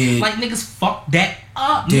that, like niggas fucked that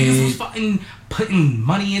up. Niggas was fucking putting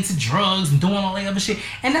money into drugs and doing all that other shit.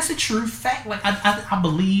 And that's a true fact. Like, I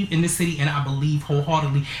believe in this city, and I believe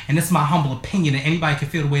wholeheartedly, and it's my humble opinion, and anybody can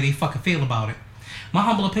feel the way they fucking feel about it. My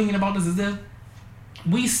humble opinion about this is that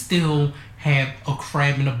we still have a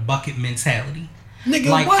crab in a bucket mentality. Nigga,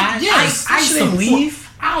 like, what? I shouldn't leave.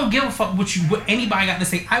 I don't give a fuck what anybody got to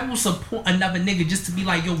say. I will support another nigga just to be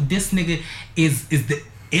like, yo, this nigga is the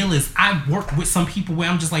illest. I work with some people where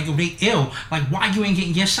I'm just like, yo, they ill. Like, why you ain't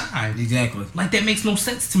getting your shine? Exactly. Like, that makes no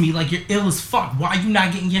sense to me. Like, you're ill as fuck. Why you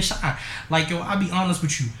not getting your shine? Like, yo, I'll be honest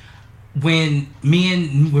with you. When me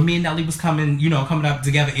and Nelly was coming up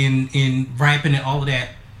together in rapping and all of that,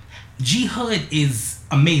 G Hood is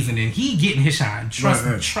amazing and he getting his shine.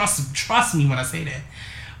 Trust me when I say that.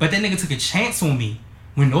 But that nigga took a chance on me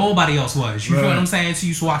when nobody else was. You feel what I'm saying to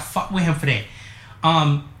you? So I fuck with him for that.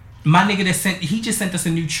 My nigga he just sent us a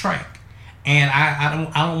new track, and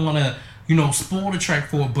I don't want to spoil the track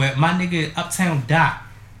for it, but my nigga Uptown Doc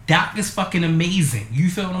is fucking amazing. You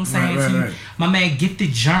feel what I'm saying to you? My man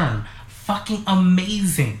Gifted Germ, fucking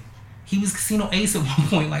amazing. He was Casino Ace at one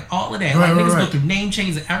point, like all of that. Niggas go through name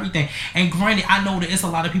changes and everything. And granted, I know that it's a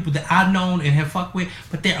lot of people that I've known and have fucked with,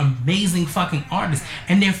 but they're amazing fucking artists.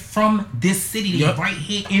 And they're from this city. They're right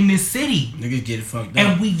here in this city. Niggas get it fucked up.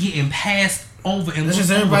 And we getting passed over and that's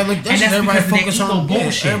just everybody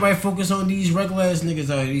focus on these regular ass niggas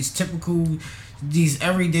out here. These typical, these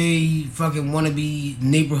everyday fucking wannabe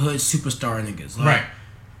neighborhood superstar niggas. Like, right.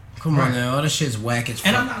 Come on now, all this shit's whack as fuck.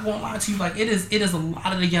 And I'm not gonna lie to you, like it is a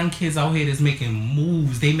lot of the young kids out here that's making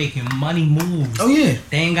moves. They making money moves. Oh yeah.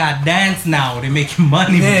 They ain't got dance now. They making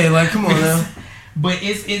money. Yeah, moves. like come on now. But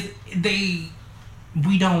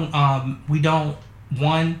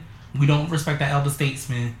we don't respect the elder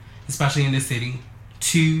statesmen, especially in this city.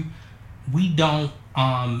 2, we don't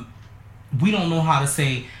know how to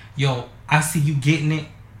say, yo, I see you getting it.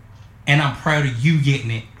 and I'm proud of you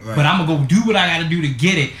getting it. Right. But I'm gonna go do what I gotta do to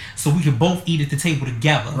get it, so we can both eat at the table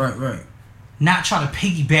together. Right. Not try to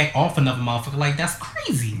piggyback off another motherfucker. Like, that's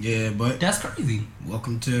crazy. Yeah, but that's crazy.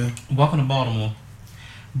 Welcome to Baltimore.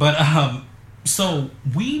 But so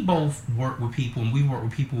we both work with people, and we work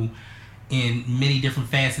with people in many different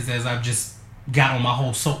facets. As I've just got on my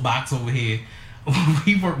whole soapbox over here,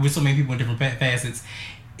 we work with so many people in different facets.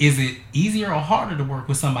 Is it easier or harder to work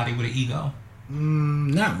with somebody with an ego?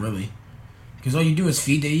 Not really, because all you do is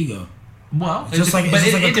feed their ego. Well,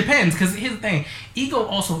 it depends, because here's the thing: ego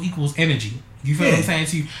also equals energy. You feel what I'm saying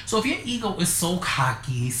to you? So if your ego is so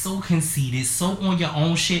cocky, so conceited, so on your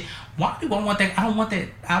own shit, why do I want that? I don't want that.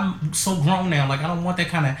 I'm so grown now. Like, I don't want that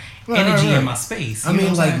kind of energy in my space. I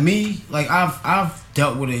mean, like me, like I've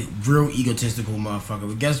dealt with a real egotistical motherfucker.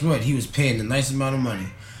 But guess what? He was paying a nice amount of money,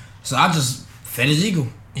 so I just fed his ego.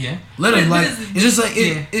 Yeah. Literally, like, it's just like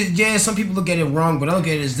yeah. Some people look at it wrong, but I look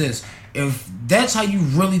at it as this: if that's how you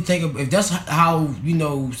really think of, if that's how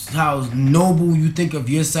how noble you think of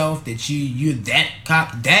yourself, that you're that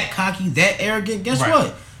cocky, that arrogant, guess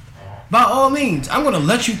what? By all means, I'm gonna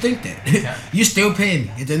let you think that. Yeah. You're still paying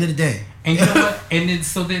me at the end of the day. And you know what? And then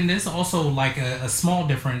there's also like a small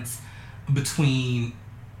difference between.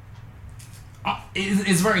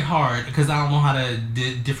 It's very hard because I don't know how to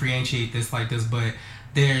differentiate this like this, but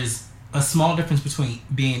there's a small difference between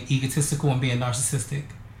being egotistical and being narcissistic.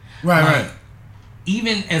 Right.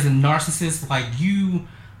 Even as a narcissist, like, you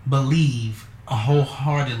believe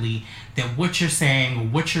wholeheartedly that what you're saying or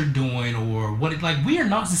what you're doing or we are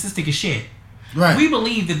narcissistic as shit. Right. We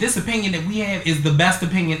believe that this opinion that we have is the best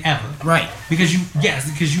opinion ever. Right. Because you have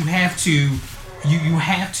to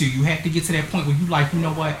get to that point where you like, you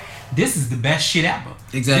know what? This is the best shit ever.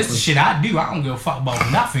 Exactly. This is shit I do. I don't give a fuck about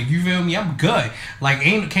nothing. You feel me? I'm good. Like,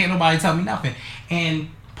 can't nobody tell me nothing. And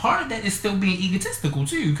part of that is still being egotistical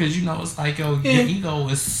too, because it's like, your ego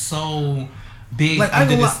is so big, like,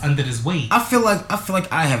 under this weight. I feel like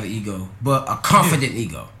I have an ego, but a confident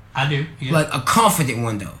ego. I do. Yeah. Like a confident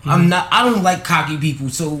one though. Mm-hmm. I don't like cocky people.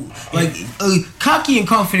 So like cocky and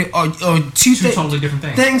confident are two totally different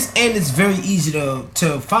things. And it's very easy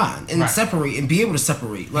to find and separate and be able to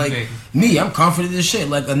separate. Like me, I'm confident as shit.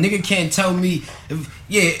 Like a nigga can't tell me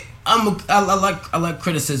I like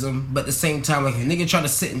criticism, but at the same time, like, if a nigga try to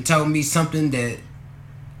sit and tell me something that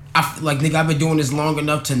I've been doing this long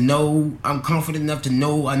enough to know, I'm confident enough to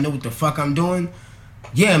know I know what the fuck I'm doing.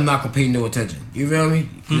 Yeah, I'm not gonna pay no attention. You feel me?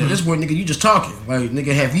 Mm-hmm. This word, nigga, you just talking. Like,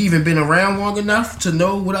 nigga, have you even been around long enough to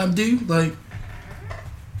know what I do? Like,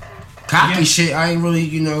 cocky shit, I ain't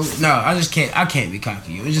really, no, I can't be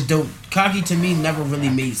cocky. It just don't. Cocky to me never really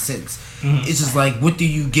made sense. Mm-hmm. It's just like, what do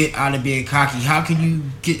you get out of being cocky? How can you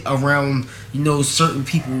get around, certain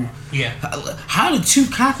people? Yeah. How do two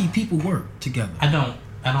cocky people work together?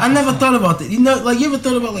 I never thought about that. You ever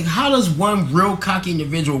thought about, like, how does one real cocky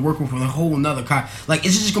individual work with a whole nother cocky? Like,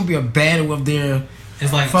 is it just gonna be a battle of their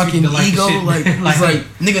fucking ego? Like, it's like,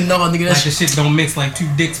 nigga, no, nigga, that's... Like, the shit don't mix like two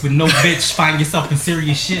dicks with no bitch. Find yourself in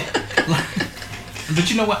serious shit. Like,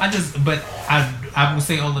 but you know what? I will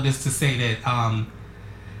say all of this to say that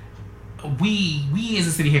we as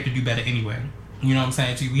a city have to do better anyway. You know what I'm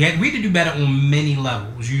saying? We have to do better on many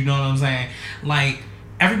levels. You know what I'm saying? Like,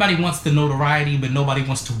 everybody wants the notoriety, but nobody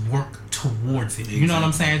wants to work towards it. You know what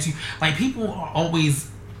I'm saying? Like, people are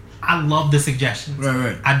always... I love the suggestions.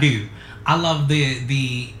 Right. I do. I love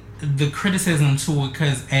the criticism to it,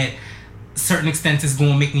 because at certain extent it's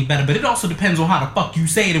going to make me better. But it also depends on how the fuck you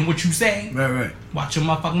say it and what you say. Right. Watch your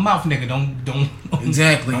motherfucking mouth, nigga. Don't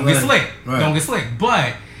exactly. Don't get slick. Right. Don't get slick.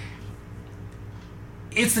 But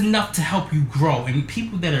it's enough to help you grow. And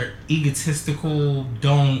people that are egotistical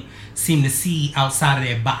don't seem to see outside of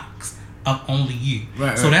their box of only you.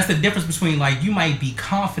 Right. So that's the difference between, like, you might be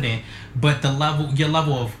confident, but your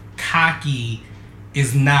level of cocky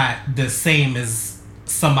is not the same as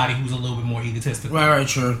somebody who's a little bit more egotistical. Right,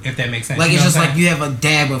 true. If that makes sense. Like, it's just like you have a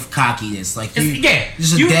dab of cockiness. Like, just a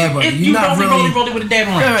dab of it. You're not rolling with a dab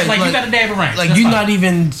of ranch. Right, like, you got a dab of ranch. Like,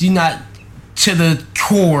 you're not to the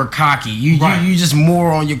core cocky. You just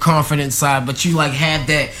more on your confident side, but you like have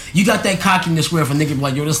that. You got that cockiness where if a nigga be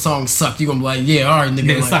like, yo, this song sucked, you gonna be like, yeah, all right,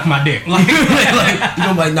 nigga, like, suck my dick. Like, you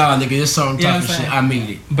gonna be like, nah, nigga, this song tough as shit. I made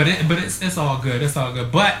it. But it's all good. It's all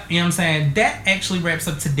good. But you know what I'm saying? That actually wraps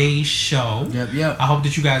up today's show. Yep. I hope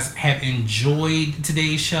that you guys have enjoyed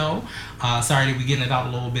today's show. Sorry that we're getting it out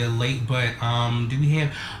a little bit late, but do we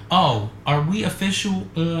have? Are we official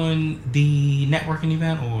on the networking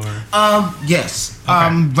event or? Yes.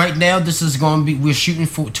 Okay. Right now this is going to be. We're shooting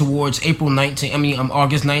towards April 19th. I mean,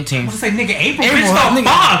 August 19th. I was gonna say, nigga, April bitch, the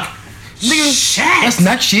fuck. Nigga, shit. That's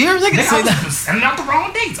next year? Nigga, say that. Sending out the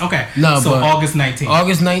wrong dates. Okay. No, so but August 19th.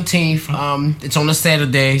 August 19th. It's on a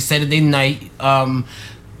Saturday night.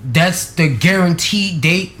 That's the guaranteed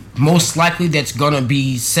date. Most likely that's gonna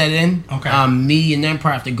be set in. Okay. Me and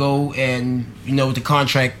Empire have to go and with the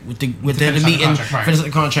contract with the meeting, finish the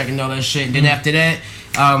contract and all that shit. And then after that,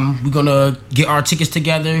 we're gonna get our tickets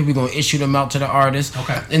together. We're gonna issue them out to the artists.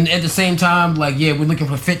 Okay. And at the same time, we're looking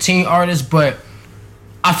for 15 artists, but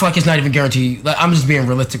I feel like it's not even guaranteed. Like, I'm just being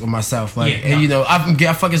realistic with myself. I feel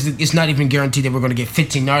like it's not even guaranteed that we're gonna get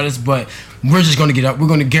 15 artists, but we're just gonna get up. We're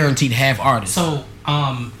gonna guaranteed have artists. So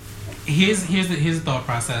here's the thought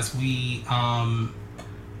process. We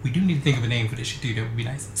do need to think of a name for this shit too. That would be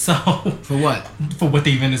nice. So for what? For what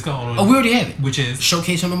the event is called. Oh, we already have it. Which is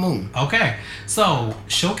Showcase on the Moon. Okay, so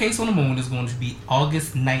Showcase on the Moon is going to be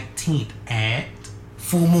August 19th at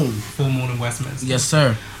Full Moon in Westminster. Yes,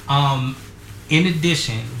 sir. In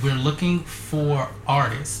addition, we're looking for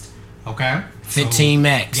artists. Okay, 15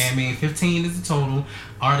 max. Yeah, I mean 15 is the total.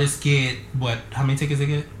 Artists get what? How many tickets they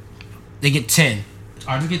get? They get 10.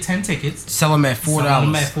 Artists get 10 tickets. Sell them at $4. Sell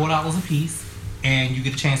them at $4 a piece, and you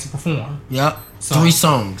get a chance to perform. Yep. So 3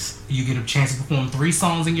 songs. You get a chance to perform 3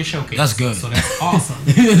 songs in your showcase. That's good. So that's awesome.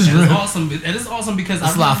 That is awesome. It is awesome because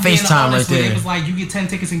that's a lot of FaceTime right there. It was like you get 10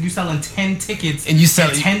 tickets and you selling 10 tickets and you sell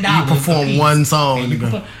 $10. You perform one song.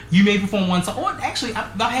 You may perform one song. Or actually,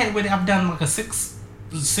 I've had it where I've done like a six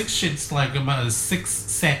shits, like about a 6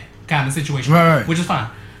 set kind of situation, right. Which is fine.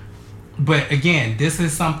 But again, this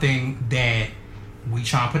is something that we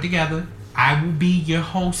try and put together. I will be your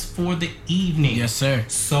host for the evening. Yes, sir.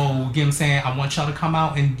 So, you know what I'm saying? I want y'all to come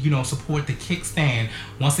out and, support the Kickstand.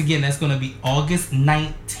 Once again, that's going to be August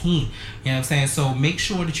 19th. You know what I'm saying? So, make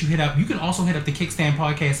sure that you hit up. You can also hit up the Kickstand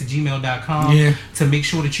Podcast at gmail.com to make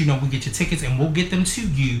sure that, we get your tickets and we'll get them to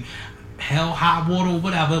you. Hell, high water, or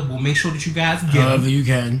whatever. We'll make sure that you guys get however them. you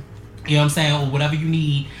can. You know what I'm saying? Or whatever you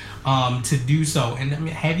need. To do so, and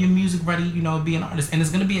have your music ready, be an artist, and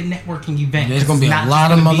it's gonna be a networking event. There's gonna be a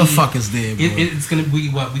lot of motherfuckers there. It's gonna be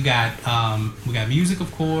what we got. We got music,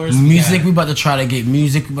 of course. We about to try to get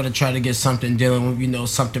music. We about to try to get something dealing with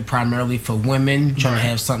something primarily for women. Trying to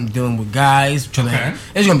have something dealing with guys.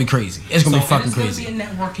 It's gonna be crazy. It's gonna be fucking crazy. It's gonna be a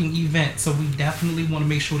networking event, so we definitely want to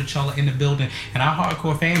make sure that y'all are in the building. And our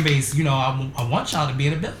hardcore fan base, I want y'all to be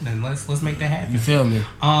in the building. Let's make that happen. You feel me?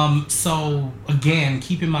 So again,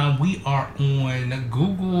 keep in mind. We are on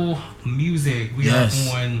Google Music. We are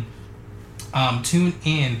on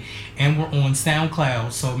TuneIn, and we're on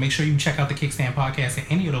SoundCloud. So make sure you check out the Kickstand Podcast and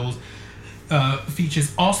any of those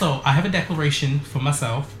features. Also, I have a declaration for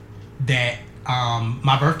myself that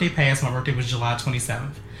my birthday passed. My birthday was July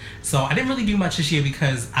 27th. So I didn't really do much this year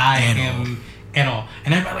because at all.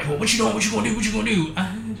 And everybody like, well, what you doing? What you gonna do? What you gonna do?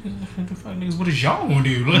 The fuck niggas, what is y'all gonna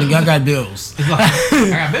do? Nigga, I got bills. I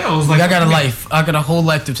got bills. I got a life. I got a whole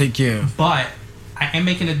life to take care of. But I am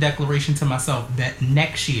making a declaration to myself that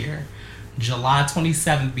next year, July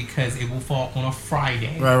 27th, because it will fall on a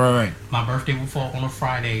Friday. Right. My birthday will fall on a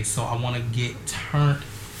Friday, so I want to get turned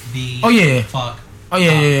the fuck. Oh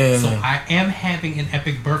yeah. So I am having an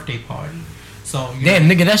epic birthday party. So damn,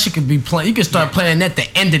 nigga, that shit could be playing. You can start planning at the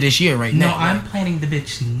end of this year, right now. No, I'm planning the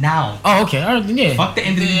bitch now. Oh, okay. All right, yeah. Fuck the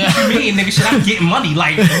end of the year. What you mean, nigga? Shit, I'm getting money.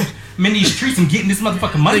 Like, I'm in these streets, I'm getting this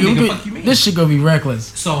motherfucking money, nigga. Fuck you mean? This shit gonna be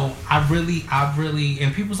reckless. So I really,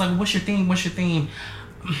 and people's like, what's your theme?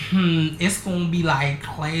 It's gonna be like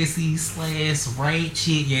classy / right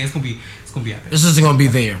shit. Yeah, it's gonna be epic. This is gonna be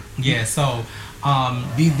there. Yeah. So,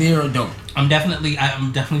 be there or don't. I'm definitely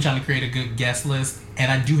trying to create a good guest list. And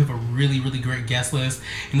I do have a really, really great guest list.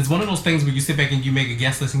 And it's one of those things where you sit back and you make a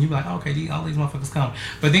guest list and you be like, okay, all these motherfuckers come.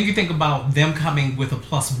 But then you think about them coming with a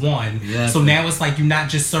 +1. Yeah. So now it's like you're not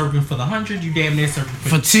just serving for the 100, you damn near serving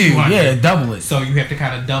for 2. Yeah, double it. So you have to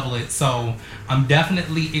kind of double it. So I'm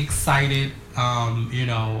definitely excited.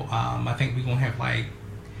 I think we're going to have like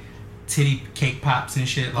titty cake pops and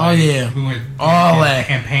shit. Like, we're gonna have, all that.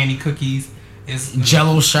 And panty cookies.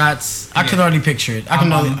 Jello shots. I can already picture it.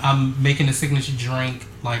 I'm making a signature drink.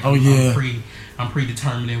 Like, I'm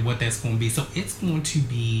predetermining what that's going to be. So it's going to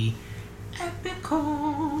be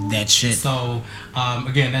epical. That shit. So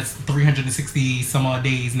again, that's 360 some odd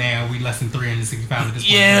days now. We less than 365 at this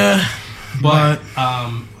point. Yeah. But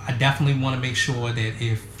I definitely want to make sure that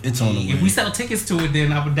if we sell tickets to it,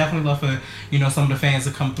 then I would definitely love for some of the fans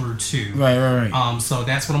to come through too. Right. So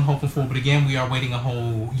that's what I'm hoping for. But again, we are waiting a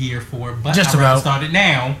whole year for it. But just I'd about start it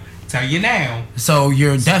now Tell you now. So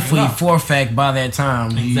you're definitely for a fact by that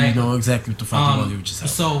time. Exactly. You know exactly what the fuck you want to do with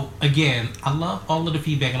yourself. So again, I love all of the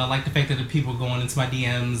feedback, and I like the fact that the people are going into my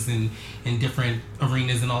DMs and in different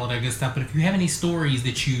arenas and all of that good stuff. But if you have any stories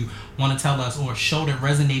that you want to tell us, or a show that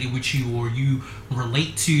resonated with you, or you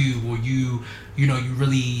relate to, or you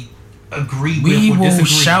really agree with, we or will disagree.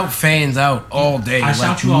 shout fans out all day. I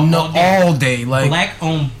shout you out all day. Like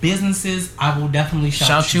black-owned businesses, I will definitely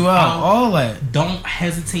shout you out. All that. Don't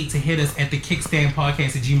hesitate to hit us at the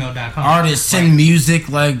kickstandpodcast@gmail.com. Artists send music,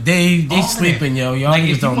 like they sleeping, yo. Y'all like,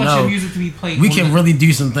 just don't know. Your music to be played, we can really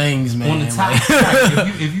do some things, man. On the top,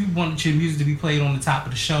 if you want your music to be played on the top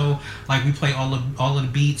of the show, like we play all of the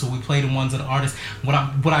beats, or we play the ones of the artists. What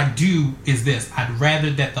I do is this: I'd rather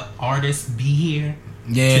that the artists be here.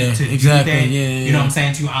 Yeah, to exactly. Yeah, you know what I'm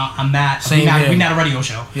saying to you. I'm not. We're not a radio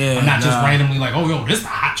show. Yeah, I'm not just randomly like, oh yo, this is the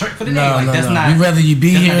hot track for the day. Like that's not. We'd rather you be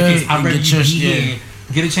here. I'd rather you be here,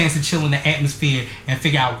 get a chance to chill in the atmosphere and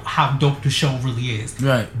figure out how dope the show really is.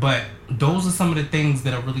 Right. But those are some of the things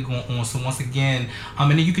that are really going on. So once again,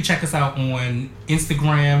 and then you can check us out on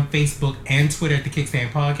Instagram, Facebook, and Twitter at the Kickstand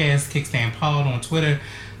Podcast, Kickstand Pod on Twitter.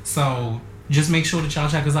 So just make sure that y'all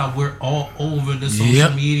check us out. We're all over the social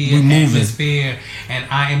media atmosphere, and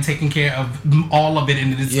I am taking care of all of it,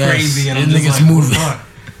 and it's crazy. And I'm just like, moving.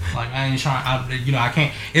 Like I ain't trying. I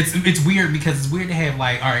can't. It's weird because it's weird to have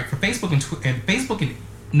like, all right, for Facebook and for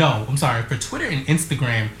Twitter and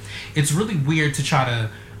Instagram, it's really weird to try to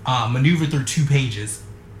maneuver through two pages.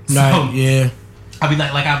 I'll be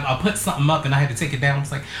like I put something up and I had to take it down.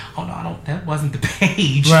 It's like, oh no, that wasn't the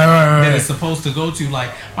page that it's supposed to go to.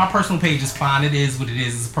 Like my personal page is fine. It is what it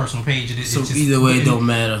is. It's a personal page. It's just, either way, it don't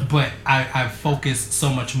matter. But I focus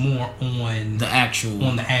so much more on the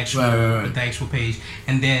actual page,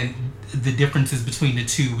 and then the differences between the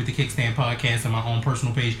two with the Kickstand Podcast and my own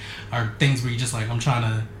personal page are things where you just like I'm trying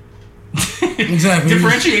to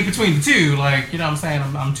differentiate between the two. Like, you know what I'm saying?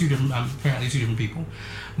 I'm apparently two different people,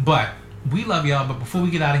 but. We love y'all, but before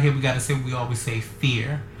we get out of here, we got to say what we always say: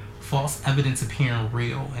 fear, false evidence appearing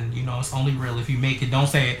real. And it's only real if you make it. Don't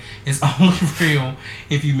say it. It's only real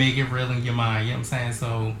if you make it real in your mind. You know what I'm saying?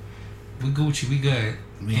 So we Gucci, we good.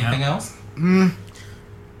 Yeah. Anything else? No,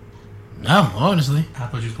 honestly. I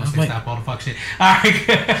thought you was gonna say stop all the fuck shit. All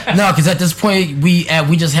right. No, because at this point we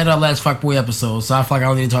just had our last Fuckboy episode, so I feel like I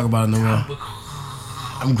don't need to talk about it no more.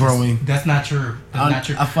 I'm growing. That's not true. Not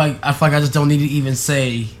true. I feel like I just don't need to even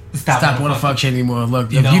say. Stop all the fuck shit anymore.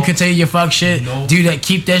 Look, if you continue your fuck shit, do that.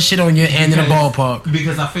 Keep that shit on your end of the ballpark.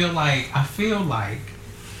 Because I feel like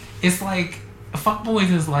it's like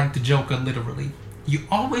Fuckboys is like the Joker, literally. You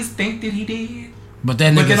always think that he did, but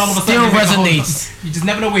that nigga all of a still sudden, resonates. You just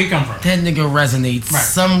never know where he come from. That nigga resonates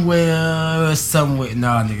somewhere.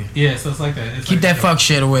 Nah, nigga. Yeah, so it's like that. Keep that fuck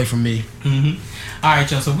shit away from me. Mm-hmm. All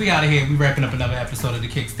right, y'all. So we out of here. We wrapping up another episode of the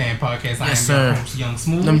Kickstand Podcast. I am your host, Young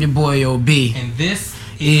Smooth. I'm your boy OB. And this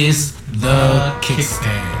is the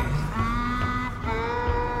Kickstand.